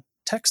us on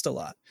text a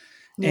lot.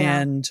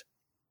 Yeah. And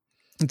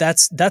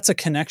that's a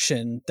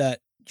connection that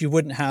you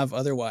wouldn't have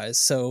otherwise.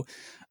 So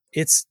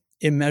it's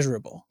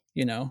immeasurable,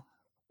 you know.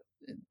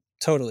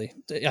 Totally.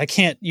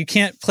 You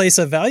can't place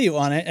a value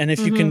on it. And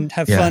if you can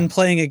have fun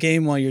playing a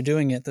game while you're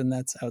doing it, then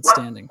that's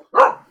outstanding.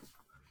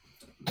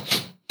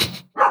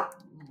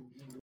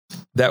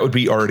 That would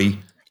be Artie.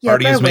 Yeah,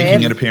 Artie is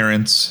making an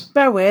appearance.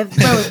 Bear with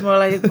more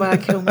like while I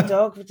kill my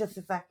dog for just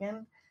a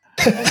second.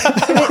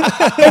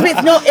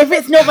 If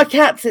it's not my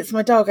cats, it's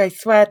my dog, I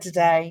swear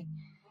today.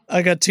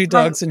 I got 2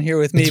 dogs in here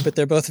with me, but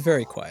they're both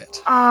very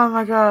quiet. Oh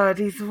my God,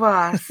 he's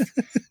worse.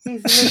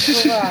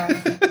 He's a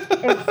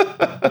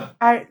little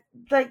worse.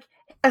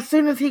 as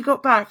soon as he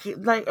got back,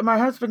 like my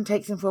husband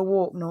takes him for a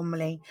walk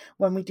normally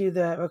when we do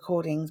the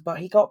recordings, but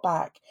he got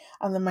back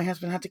and then my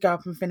husband had to go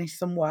up and finish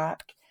some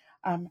work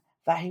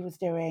that he was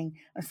doing.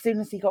 As soon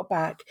as he got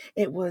back,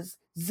 it was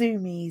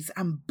zoomies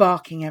and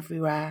barking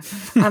everywhere.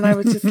 And I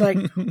was just like,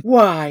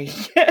 why?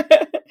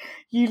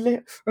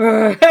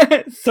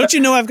 Don't you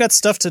know I've got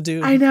stuff to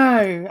do? I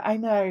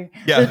know.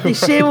 Yeah, the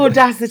sheer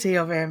audacity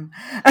of him.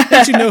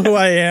 Don't you know who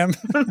I am?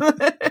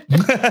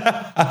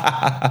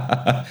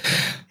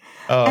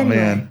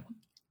 Man.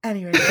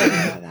 Anyway,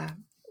 something like that.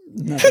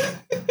 No.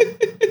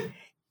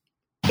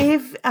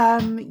 If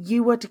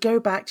you were to go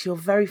back to your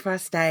very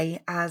first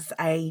day as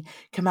a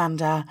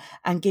commander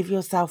and give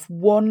yourself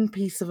one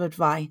piece of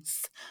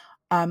advice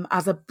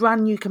as a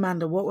brand new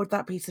commander, what would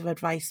that piece of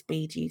advice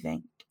be, do you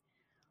think?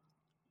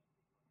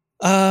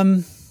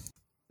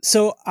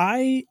 So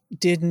I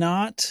did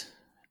not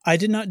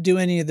do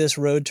any of this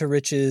Road to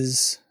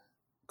Riches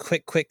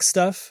quick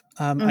stuff.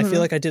 I feel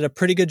like I did a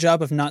pretty good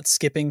job of not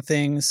skipping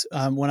things.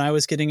 When I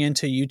was getting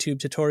into YouTube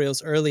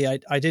tutorials early,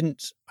 I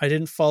didn't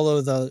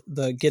follow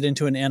the get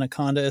into an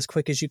anaconda as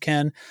quick as you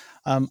can.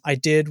 I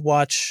did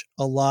watch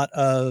a lot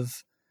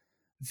of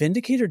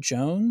Vindicator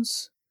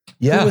Jones,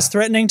 who was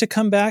threatening to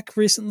come back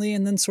recently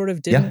and then sort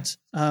of didn't.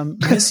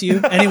 Miss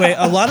you. Anyway,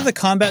 a lot of the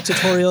combat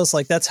tutorials,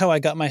 like that's how I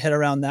got my head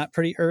around that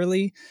pretty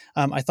early.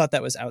 I thought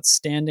that was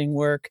outstanding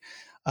work.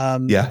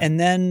 And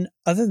then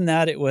other than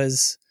that,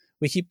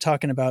 we keep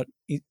talking about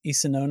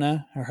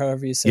Isanona, or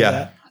however you say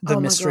that,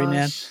 the mystery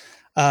man.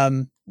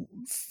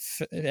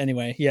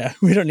 Anyway,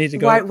 we don't need to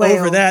go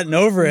over that and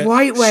over it.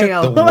 White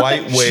whale. The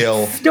white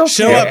whale.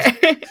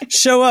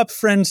 Show up,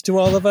 friend, to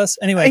all of us.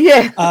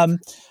 Anyway,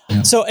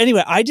 so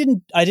anyway, I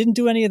didn't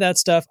do any of that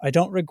stuff. I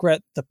don't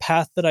regret the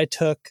path that I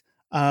took.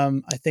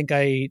 I think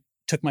I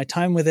took my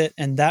time with it,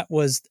 and that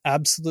was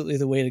absolutely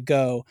the way to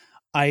go.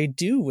 I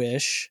do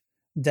wish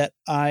that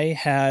I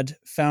had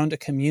found a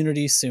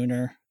community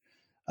sooner.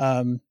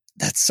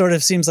 That sort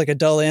of seems like a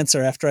dull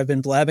answer after I've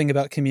been blabbing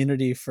about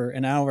community for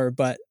an hour,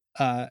 but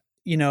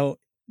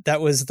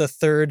that was the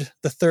third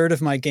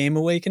of my game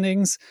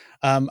awakenings.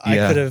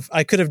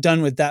 I could have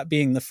done with that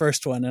being the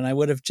first one, and I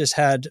would have just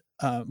had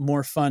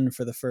more fun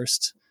for the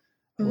first,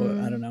 I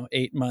don't know,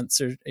 8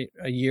 months or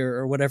a year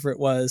or whatever it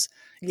was.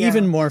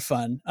 Even more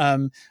fun.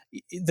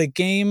 The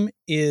game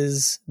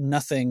is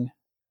nothing.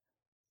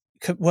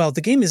 Well,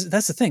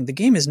 that's the thing. The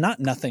game is not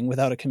nothing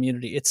without a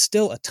community. It's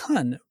still a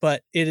ton,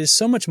 but it is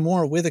so much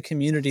more with a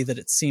community that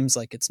it seems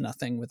like it's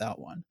nothing without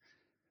one.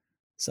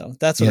 So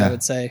that's what I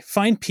would say.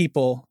 Find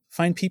people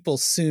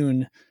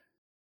soon.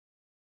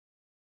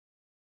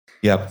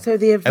 Yep. So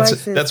the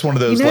advice that's one of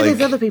those. There's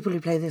other people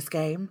who play this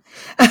game.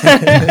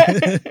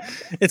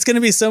 It's going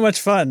to be so much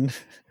fun.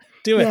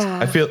 Do it. Yeah.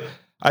 I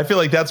feel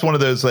like that's one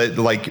of those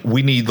like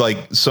we need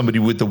like somebody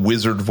with the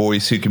wizard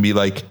voice who can be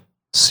like,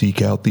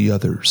 seek out the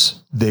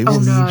others. They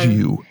will need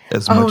you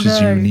as much as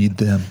you need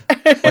them.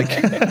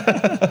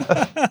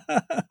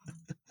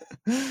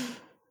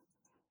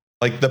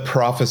 Like the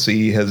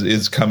prophecy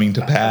is coming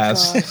to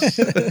pass.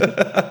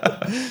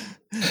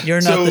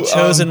 You're not the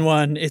chosen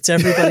one. It's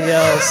everybody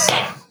else.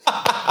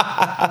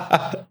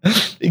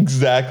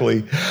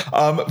 Exactly.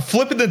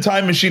 Flipping the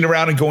time machine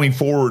around and going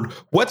forward,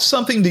 what's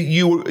something that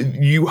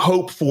you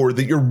hope for,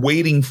 that you're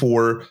waiting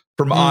for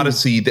from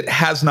Odyssey that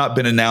has not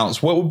been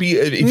announced? What would be,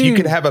 if you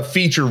could have a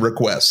feature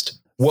request,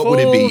 what would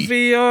it be?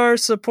 VR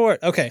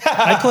support. Okay.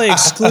 I play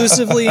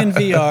exclusively in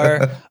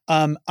VR.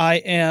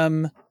 I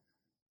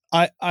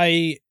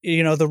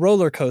the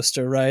roller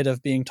coaster, right,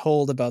 of being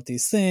told about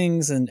these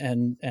things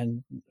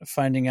and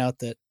finding out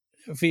that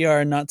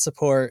VR not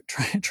support,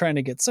 trying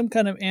to get some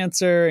kind of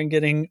answer and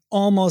getting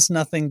almost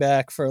nothing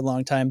back for a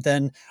long time.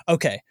 Then,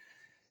 okay.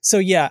 So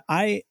yeah,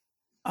 I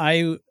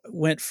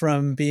went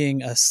from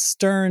being a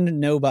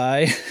stern no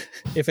buy.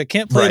 If I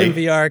can't play it in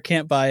VR,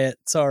 can't buy it.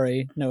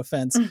 Sorry, no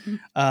offense.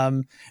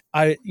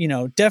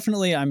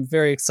 Definitely I'm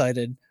very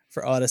excited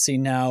for Odyssey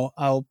now.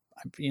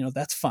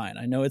 That's fine.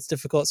 I know it's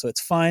difficult, so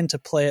it's fine to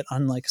play it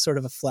on like sort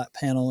of a flat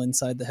panel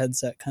inside the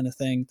headset kind of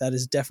thing. That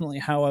is definitely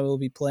how I will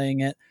be playing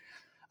it.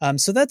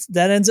 So that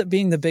ends up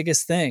being the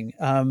biggest thing.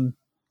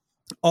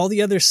 All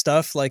the other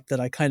stuff like that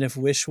I kind of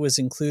wish was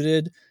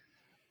included,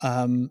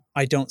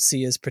 I don't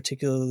see as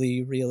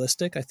particularly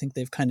realistic. I think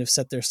they've kind of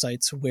set their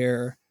sights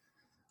where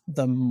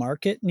the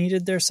market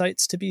needed their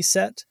sights to be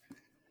set.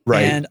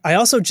 Right. And I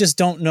also just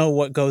don't know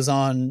what goes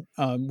on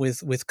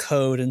with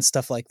code and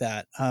stuff like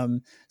that.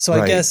 So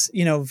I guess,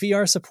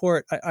 VR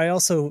support, I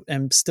also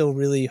am still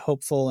really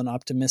hopeful and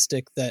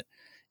optimistic that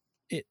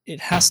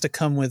it has to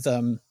come with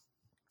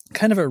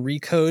kind of a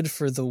recode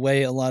for the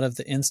way a lot of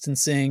the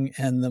instancing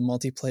and the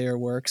multiplayer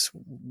works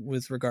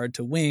with regard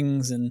to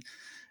wings and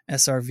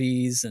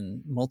SRVs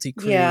and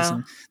multi-crews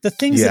and the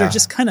things that are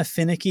just kind of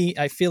finicky.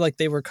 I feel like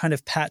they were kind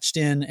of patched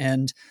in,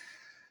 and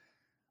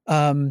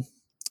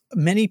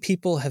many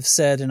people have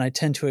said, and I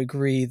tend to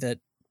agree, that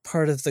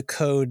part of the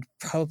code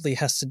probably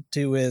has to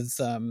do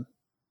with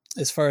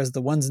as far as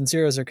the ones and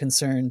zeros are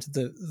concerned,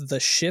 the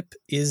ship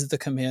is the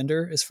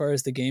commander as far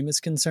as the game is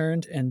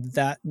concerned, and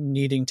that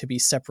needing to be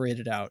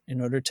separated out in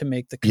order to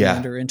make the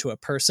commander into a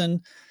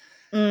person.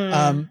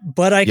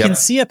 But I can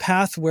see a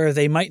path where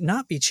they might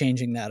not be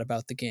changing that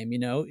about the game,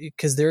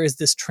 because there is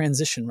this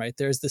transition, right?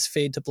 There's this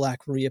fade to black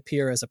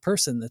reappear as a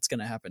person that's going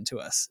to happen to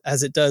us,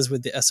 as it does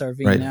with the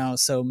SRV now.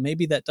 So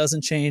maybe that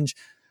doesn't change.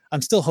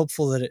 I'm still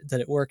hopeful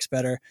that it works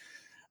better.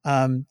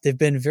 They've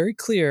been very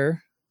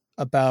clear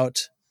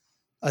about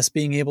us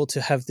being able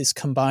to have these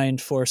combined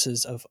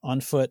forces of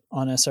on foot,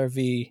 on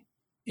SRV,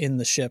 in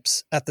the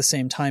ships at the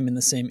same time in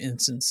the same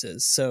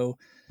instances. So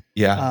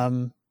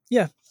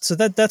so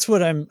that's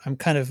what I'm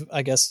kind of,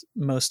 I guess,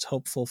 most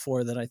hopeful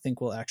for, that I think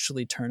will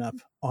actually turn up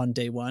on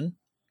day one,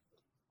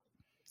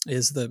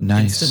 is the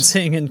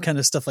instancing and kind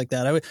of stuff like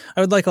that. I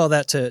would like all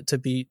that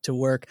to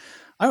work.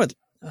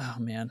 Oh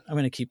man, I'm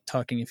going to keep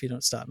talking if you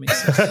don't stop me.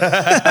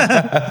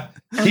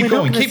 Keep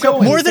going.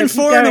 More than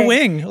four in a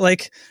wing.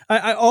 Like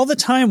I all the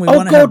time we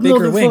want to have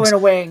bigger wings. 4 in a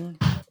wing.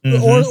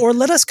 Or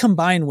let us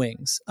combine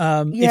wings.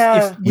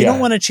 If we don't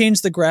want to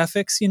change the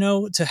graphics,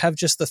 to have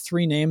just the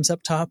 3 names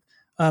up top,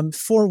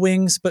 4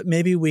 wings, but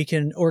maybe we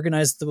can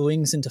organize the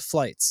wings into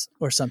flights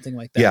or something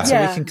like that. So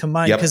we can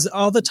combine, because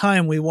all the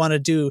time we want to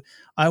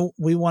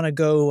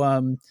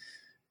go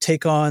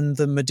take on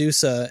the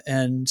Medusa,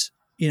 and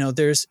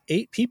there's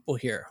 8 people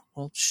here.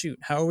 Well, shoot,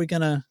 how are we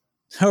gonna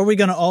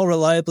all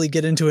reliably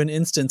get into an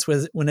instance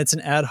when it's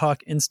an ad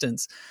hoc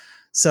instance?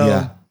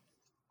 So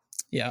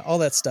all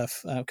that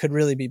stuff could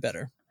really be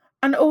better.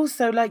 And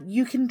also, like,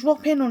 you can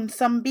drop in on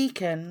some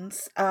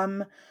beacons,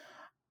 and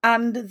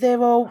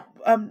there are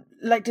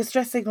like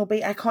distress signal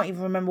beacon. I can't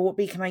even remember what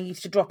beacon I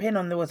used to drop in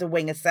on. There was a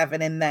wing of 7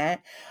 in there,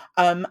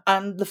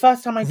 and the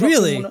first time I dropped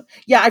in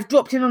I've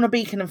dropped in on a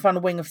beacon in front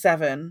of wing of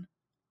 7.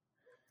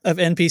 Of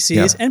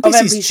NPCs.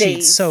 NPCs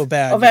cheat so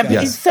bad.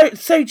 It's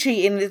so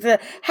cheating. It's a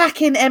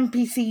hacking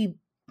NPC.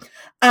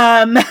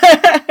 Like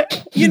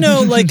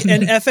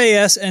an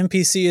FAS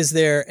NPC is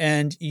there,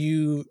 and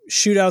you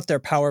shoot out their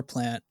power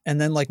plant,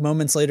 and then like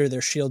moments later,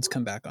 their shields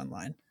come back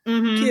online.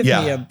 Give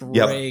me a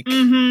break.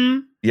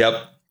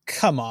 Yep.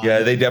 Come on. Yeah,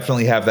 they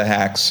definitely have the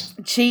hacks.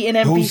 Cheating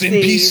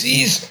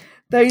NPCs.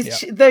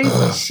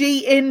 Those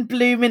cheating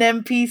blooming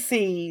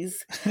NPCs,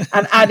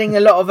 and adding a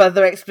lot of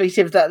other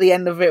expletives at the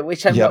end of it,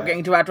 which I'm not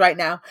going to add right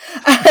now.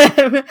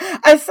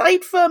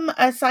 Aside from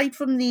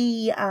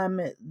the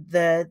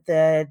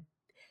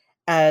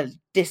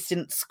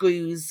distant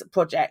screws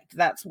project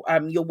that's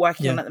you're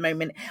working on at the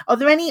moment, are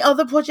there any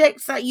other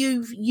projects that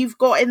you've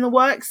got in the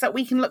works that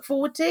we can look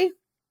forward to?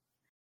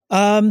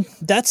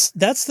 That's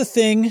the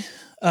thing.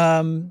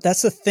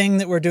 That's the thing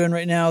that we're doing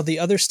right now. The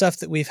other stuff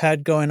that we've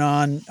had going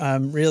on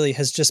really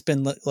has just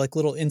been like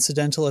little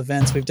incidental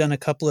events. We've done a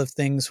couple of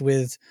things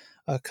with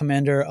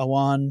Commander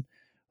Awan,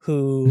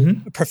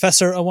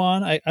 Professor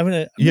Awan.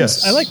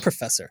 I like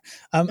Professor.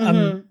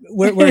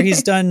 Where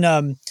he's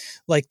done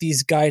like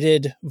these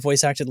guided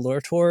voice acted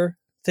lore tour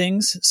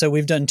things. So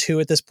we've done 2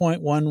 at this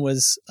point. One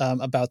was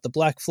about the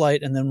Black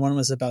Flight, and then one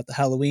was about the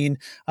Halloween.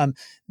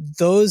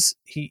 Those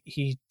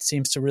he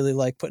seems to really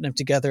like putting them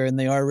together, and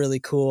they are really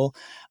cool.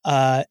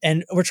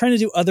 And we're trying to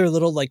do other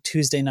little like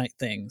Tuesday night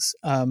things.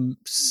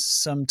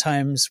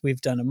 Sometimes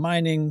we've done a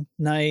mining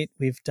night.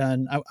 We've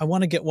done. I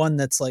want to get one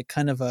that's like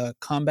kind of a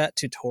combat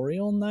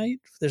tutorial night.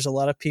 There's a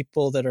lot of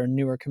people that are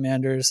newer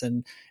commanders,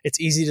 and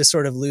it's easy to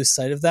sort of lose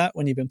sight of that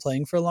when you've been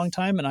playing for a long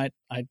time. And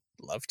I'd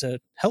love to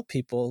help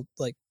people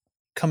like.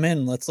 Come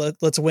in, let's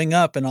wing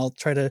up, and I'll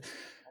try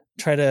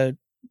to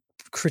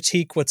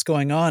critique what's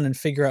going on and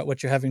figure out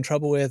what you're having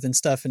trouble with and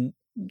stuff, and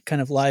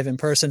kind of live in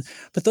person.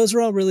 But those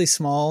are all really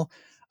small.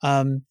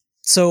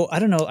 So I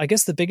don't know. I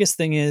guess the biggest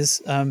thing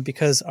is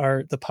because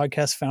the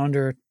podcast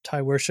founder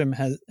Ty Worsham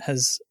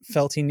has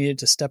felt he needed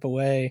to step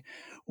away.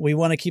 We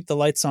want to keep the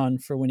lights on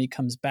for when he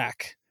comes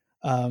back.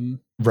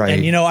 Right.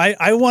 And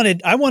I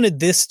wanted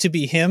this to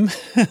be him.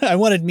 I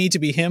wanted me to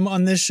be him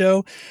on this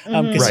show.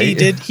 Because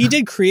he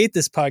did create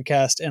this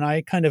podcast, and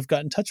I kind of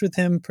got in touch with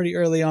him pretty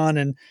early on,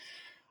 and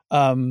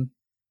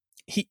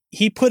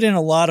he put in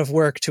a lot of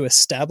work to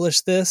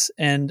establish this,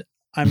 and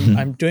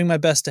I'm doing my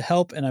best to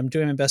help, and I'm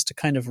doing my best to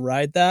kind of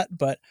ride that,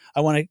 but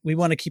we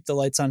want to keep the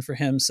lights on for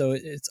him. So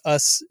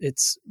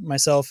it's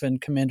myself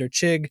and Commander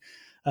Chig,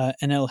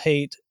 NL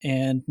Hate,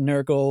 and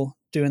Nurgle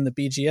doing the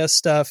BGS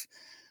stuff.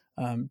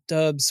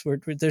 Dubs,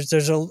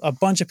 there's a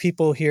bunch of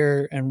people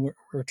here, and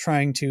we're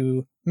trying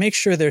to make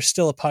sure there's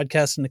still a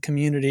podcast in the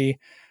community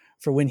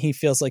for when he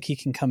feels like he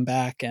can come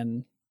back,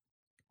 and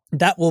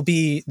that will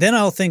be, then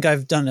I'll think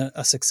I've done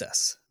a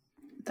success.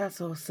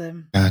 That's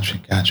awesome.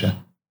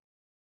 Gotcha.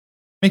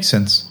 Makes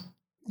sense.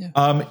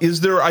 Yeah. Is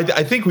there,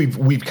 I think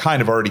we've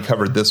kind of already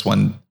covered this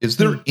one. Is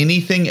there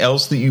anything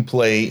else that you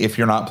play if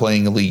you're not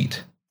playing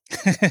Elite?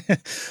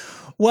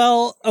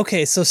 Well,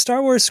 okay. So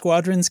Star Wars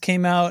Squadrons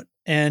came out,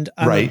 and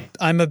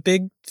I'm a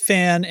big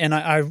fan, and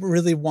I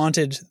really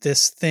wanted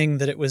this thing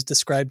that it was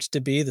described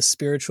to be, the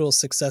spiritual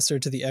successor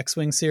to the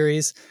X-Wing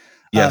series.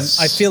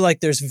 Yes. I feel like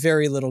there's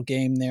very little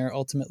game there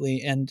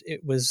ultimately, and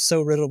it was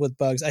so riddled with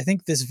bugs. I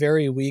think this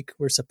very week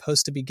we're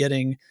supposed to be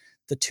getting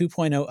the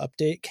 2.0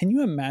 update. Can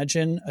you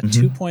imagine a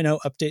 2.0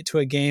 update to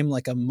a game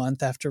like a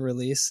month after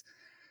release?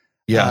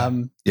 Yeah.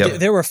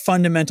 There were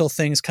fundamental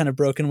things kind of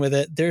broken with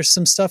it. There's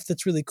some stuff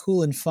that's really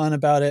cool and fun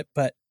about it,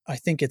 but I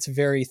think it's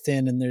very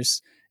thin, and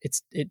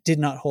it did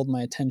not hold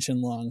my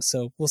attention long.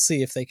 So we'll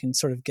see if they can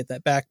sort of get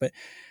that back. But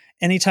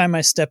anytime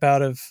I step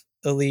out of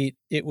Elite,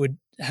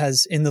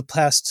 has in the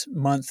past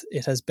month,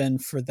 it has been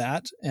for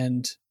that,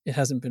 and it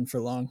hasn't been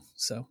for long.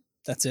 So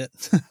that's it.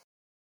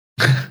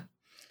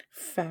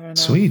 Fair enough.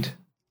 Sweet.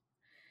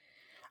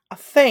 I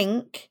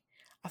think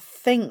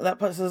that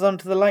puts us on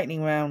to the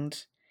lightning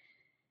round. I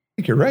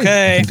think you're right.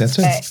 Okay. I think that's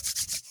it.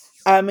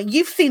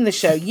 You've seen the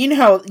show. You know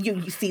how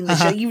you've seen the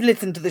show. You've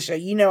listened to the show.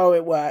 You know how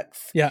it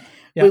works. Yeah.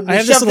 I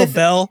have this little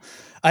bell.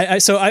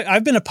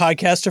 I've been a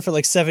podcaster for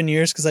like 7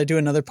 years because I do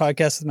another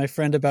podcast with my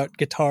friend about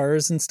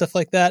guitars and stuff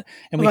like that.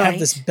 And we have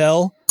this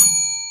bell,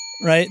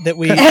 right, that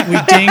we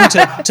ding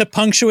to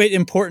punctuate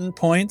important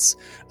points.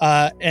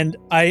 And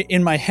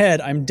in my head,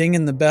 I'm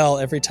dinging the bell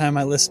every time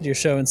I listen to your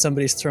show and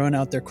somebody's throwing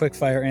out their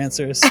quickfire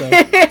answers. So,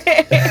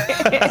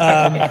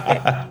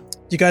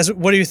 you guys,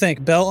 what do you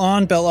think? Bell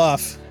on, bell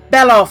off?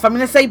 Bell off. I'm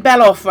going to say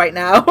bell off right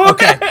now.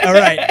 Okay. All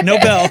right. No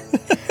bell.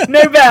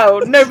 No bell.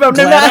 No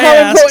matter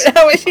how important,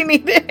 how much you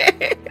need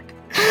it.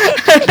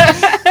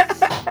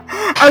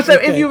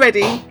 If you're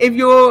ready, if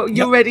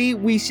you're ready,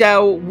 we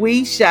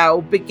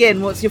shall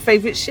begin. What's your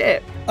favorite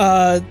ship?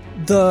 The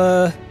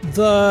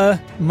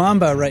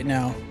Mamba right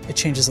now. It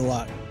changes a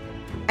lot.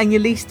 And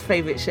your least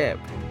favorite ship?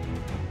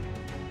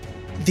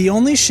 The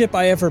only ship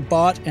I ever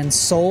bought and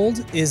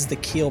sold is the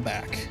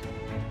Keelback.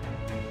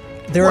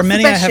 There are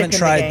many I haven't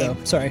tried though.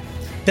 Sorry.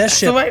 Best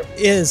ship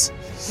is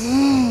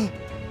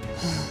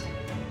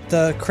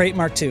the Crate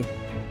Mark II.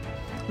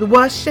 The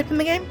worst ship in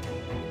the game?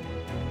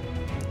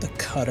 The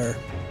Cutter.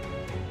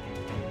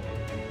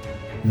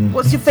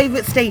 What's your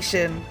favorite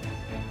station?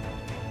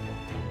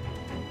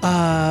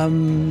 I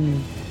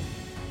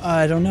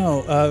don't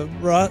know.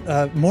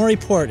 Maury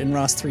Port in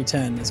Ross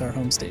 310 is our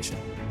home station.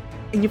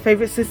 And your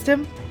favorite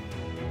system?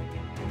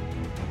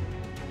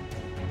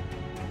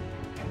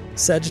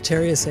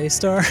 Sagittarius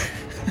A-Star.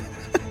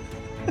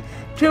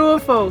 True or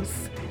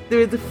false? There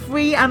is a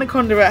free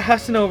Anaconda at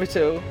Hutton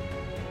Orbital.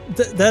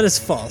 That is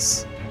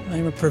false.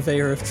 I'm a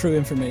purveyor of true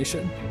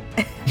information.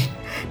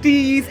 Do you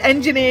use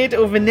engineered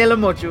or vanilla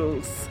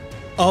modules?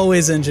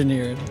 Always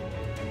engineered.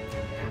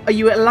 Are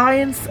you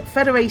Alliance,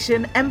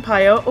 Federation,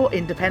 Empire, or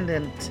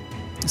Independent?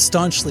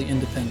 Staunchly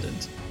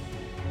independent.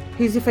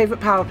 Who's your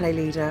favourite power play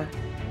leader?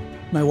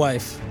 My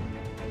wife.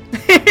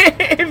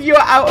 If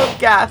you're out of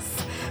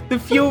gas, the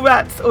fuel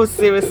rats or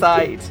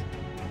suicide?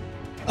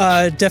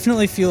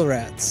 Definitely fuel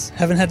rats.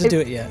 Haven't had to do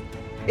it yet.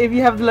 If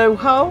you have low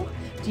hull,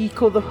 do you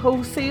call the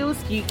hull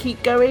seals? Do you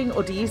keep going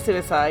or do you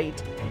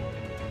suicide?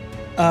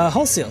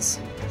 Hull seals.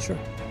 Sure.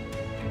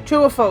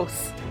 True or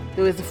false?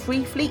 There is a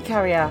free fleet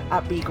carrier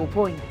at Beagle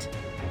Point.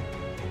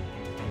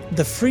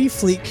 The free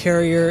fleet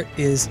carrier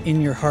is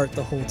in your heart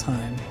the whole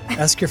time.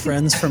 Ask your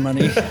friends for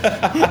money.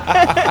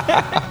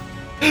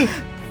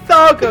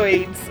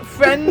 Thargoids,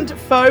 friend,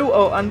 foe,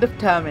 or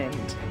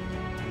undetermined?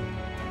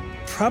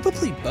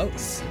 Probably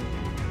both.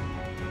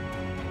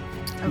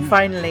 And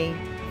finally,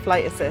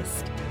 flight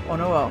assist,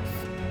 on or off?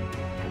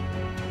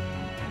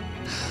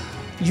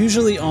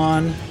 Usually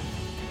on.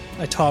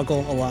 I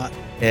toggle a lot.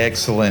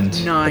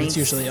 Excellent. Nice. But it's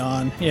usually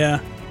on. Yeah.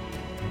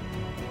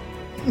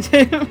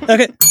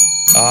 Okay.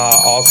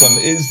 Awesome.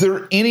 Is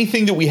there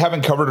anything that we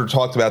haven't covered or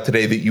talked about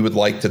today that you would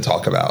like to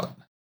talk about?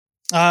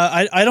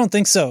 I don't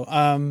think so.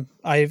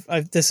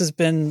 This has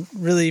been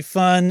really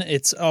fun.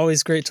 It's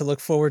always great to look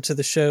forward to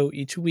the show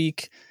each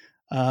week.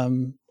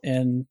 And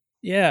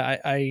yeah,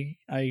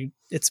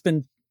 it's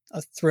been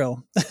a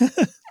thrill.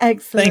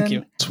 Excellent. Thank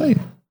you. Sweet.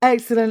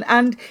 Excellent.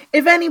 And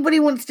if anybody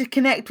wants to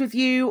connect with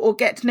you or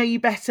get to know you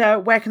better,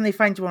 where can they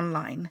find you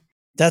online?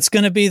 That's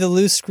going to be the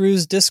Loose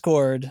Screws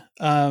Discord.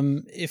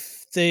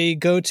 If they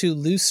go to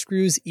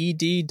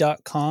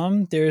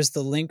loosescrewsed.com, there's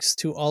the links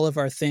to all of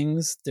our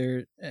things.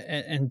 They're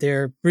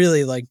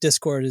really like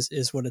Discord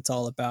is what it's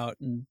all about.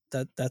 And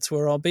that's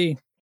where I'll be.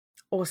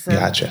 Awesome.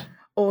 Gotcha.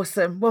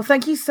 Awesome. Well,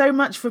 thank you so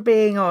much for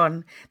being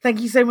on. Thank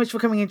you so much for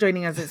coming and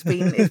joining us. It's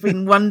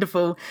been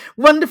wonderful.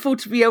 Wonderful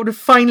to be able to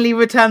finally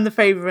return the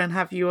favor and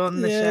have you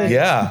on the show.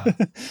 Yeah.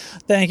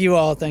 Thank you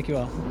all.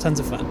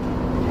 Tons of fun.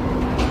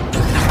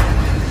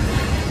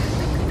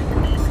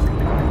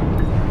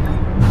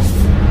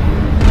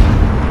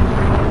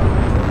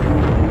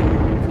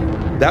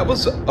 That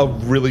was a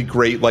really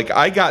great,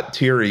 I got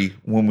teary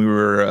when we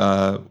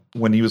were,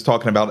 when he was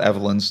talking about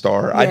Evelyn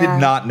Starr. Yeah. I did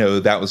not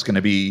know that was going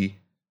to be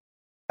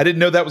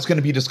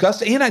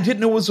discussed. And I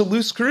didn't know it was a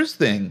Loose Screws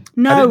thing.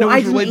 No,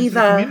 I didn't either. To the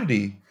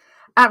community.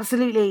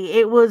 Absolutely.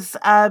 It was,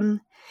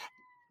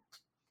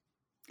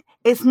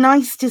 it's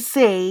nice to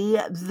see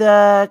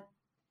the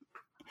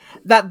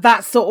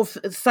that sort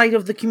of side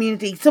of the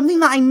community, something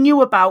that I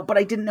knew about, but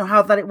I didn't know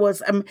how that it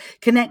was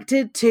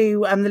connected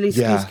to the Loose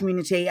Screws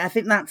community. I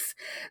think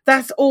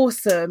that's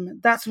awesome.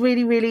 That's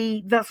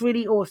really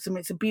awesome.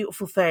 It's a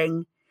beautiful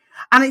thing.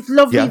 And it's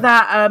lovely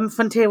that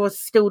Frontier was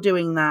still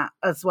doing that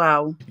as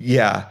well.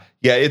 Yeah.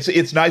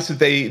 It's nice that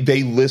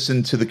they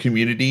listen to the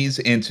communities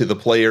and to the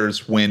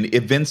players when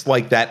events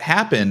like that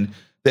happen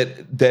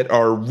that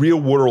are real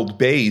world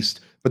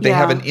based, but they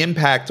have an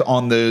impact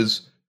on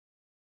those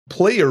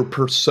player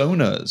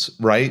personas,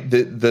 right?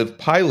 The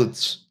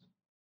pilots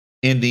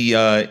in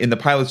the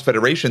Pilots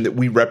Federation that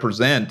we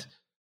represent.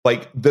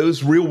 Like,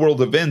 those real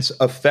world events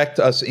affect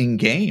us in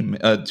game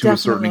to a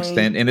certain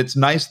extent, and it's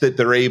nice that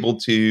they're able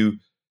to.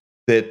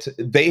 That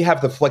they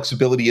have the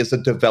flexibility as a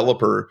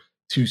developer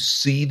to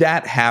see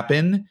that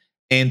happen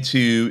and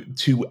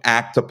to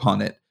act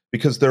upon it,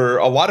 because there are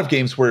a lot of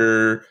games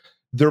where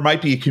there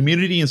might be a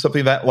community and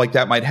something that like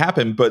that might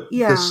happen, but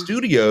the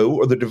studio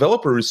or the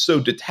developer is so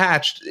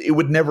detached, it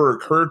would never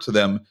occur to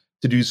them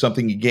to do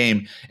something in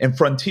game. And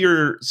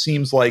Frontier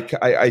seems like,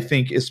 I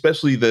think,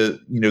 especially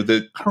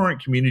the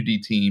current community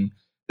team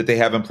that they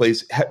have in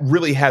place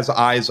really has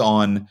eyes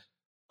on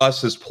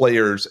us as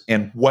players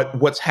and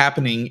what's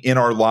happening in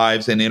our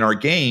lives and in our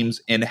games,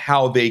 and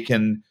how they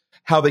can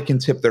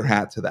tip their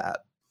hat to that.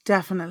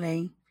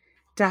 Definitely.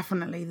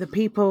 The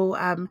people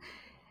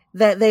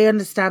that they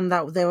understand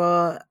that there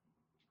are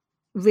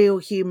real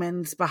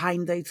humans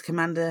behind those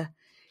commander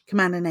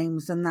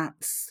names, and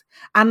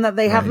that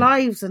they have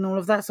lives and all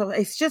of that. So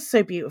it's just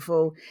so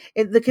beautiful.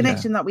 The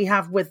connection that we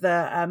have with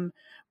the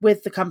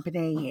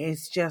company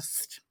is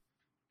just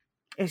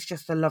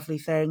a lovely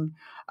thing.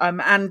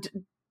 And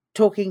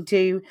talking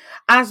to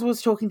Jay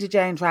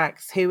and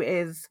Trax, who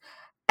is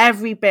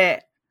every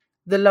bit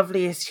the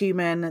loveliest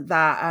human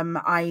that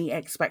I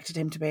expected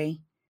him to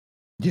be.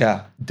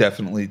 Yeah,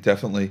 definitely.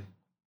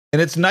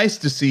 And it's nice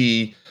to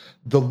see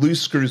the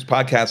Loose Screws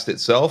podcast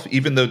itself,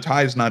 even though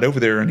Ty's not over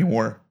there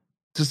anymore,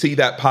 to see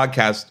that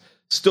podcast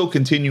still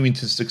continuing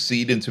to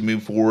succeed and to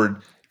move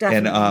forward.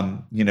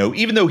 Definitely. And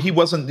even though he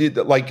wasn't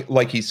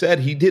like he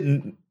said,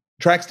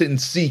 Trax didn't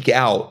seek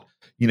out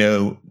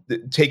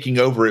taking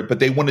over it, but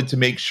they wanted to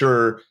make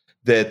sure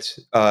that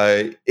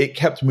it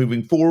kept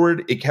moving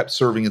forward. It kept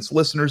serving its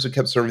listeners. It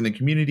kept serving the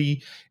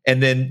community.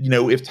 And then,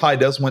 if Ty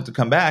does want to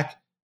come back,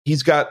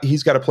 he's got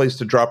a place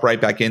to drop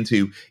right back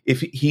into.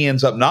 If he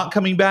ends up not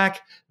coming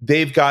back,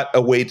 they've got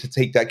a way to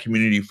take that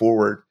community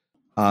forward.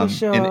 For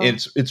sure. And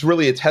it's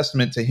really a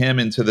testament to him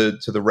and to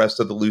the rest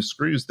of the Loose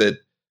Screws that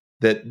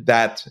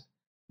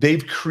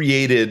they've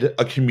created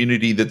a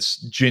community that's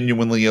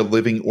genuinely a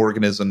living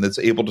organism that's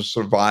able to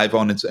survive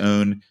on its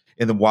own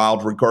in the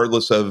wild,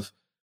 regardless of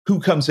who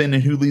comes in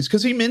and who leaves.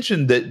 Because he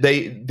mentioned that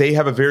they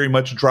have a very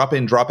much drop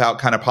in, drop out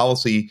kind of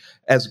policy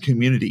as a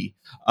community.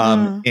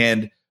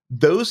 And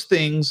those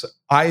things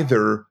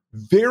either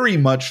very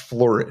much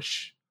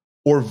flourish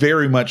or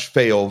very much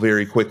fail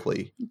very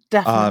quickly.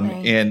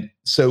 Definitely. And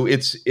so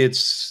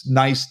it's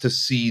nice to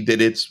see that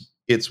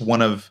it's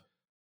one of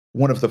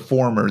the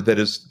former that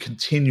is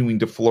continuing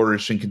to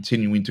flourish and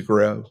continuing to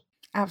grow.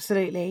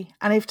 Absolutely.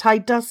 And if Ty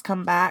does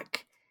come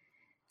back,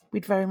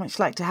 we'd very much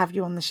like to have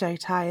you on the show,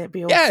 Ty. It'd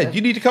be awesome. Yeah, you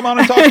need to come on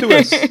and talk to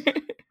us.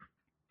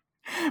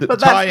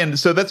 Ty, and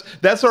so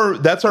that's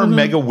our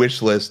mega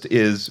wish list.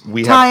 Is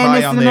we have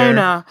Ty on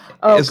there?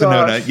 Oh,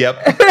 Isanona,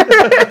 yep.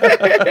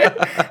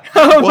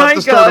 We'll have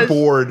to start a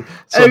board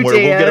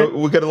somewhere.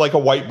 We'll get like a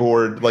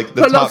whiteboard, like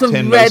the top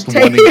 10 most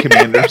wanted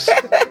commanders.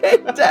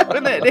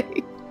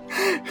 Definitely.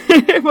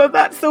 Well,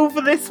 that's all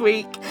for this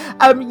week.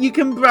 You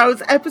can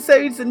browse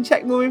episodes and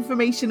check more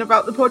information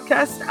about the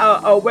podcast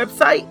at our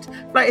website,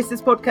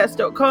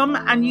 flightassistpodcast.com,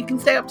 and you can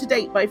stay up to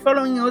date by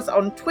following us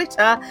on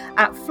Twitter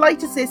at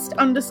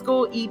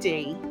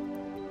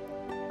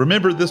flightassist_ed.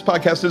 Remember, this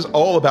podcast is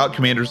all about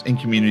commanders and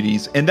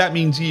communities, and that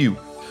means you.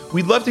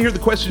 We'd love to hear the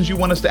questions you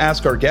want us to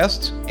ask our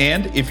guests,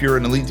 and if you're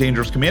an Elite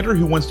Dangerous commander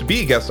who wants to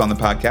be a guest on the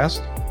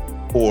podcast,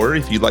 or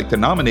if you'd like to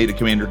nominate a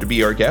commander to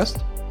be our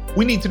guest,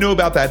 we need to know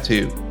about that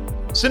too.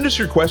 Send us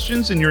your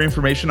questions and your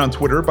information on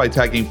Twitter by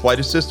tagging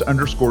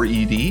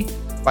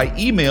flightassist_ed, by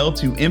email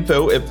to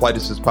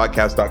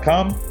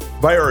info@flightassistpodcast.com,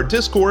 via our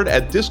Discord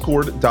at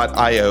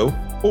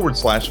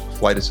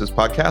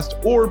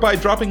discord.io/flightassistpodcast, or by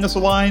dropping us a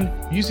line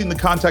using the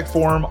contact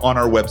form on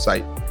our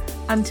website.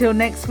 Until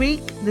next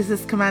week, this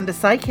is Commander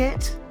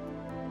Psykit.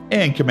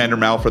 And Commander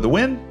Mal for the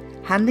win.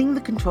 Handing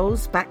the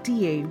controls back to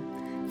you.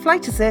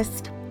 Flight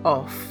Assist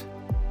off.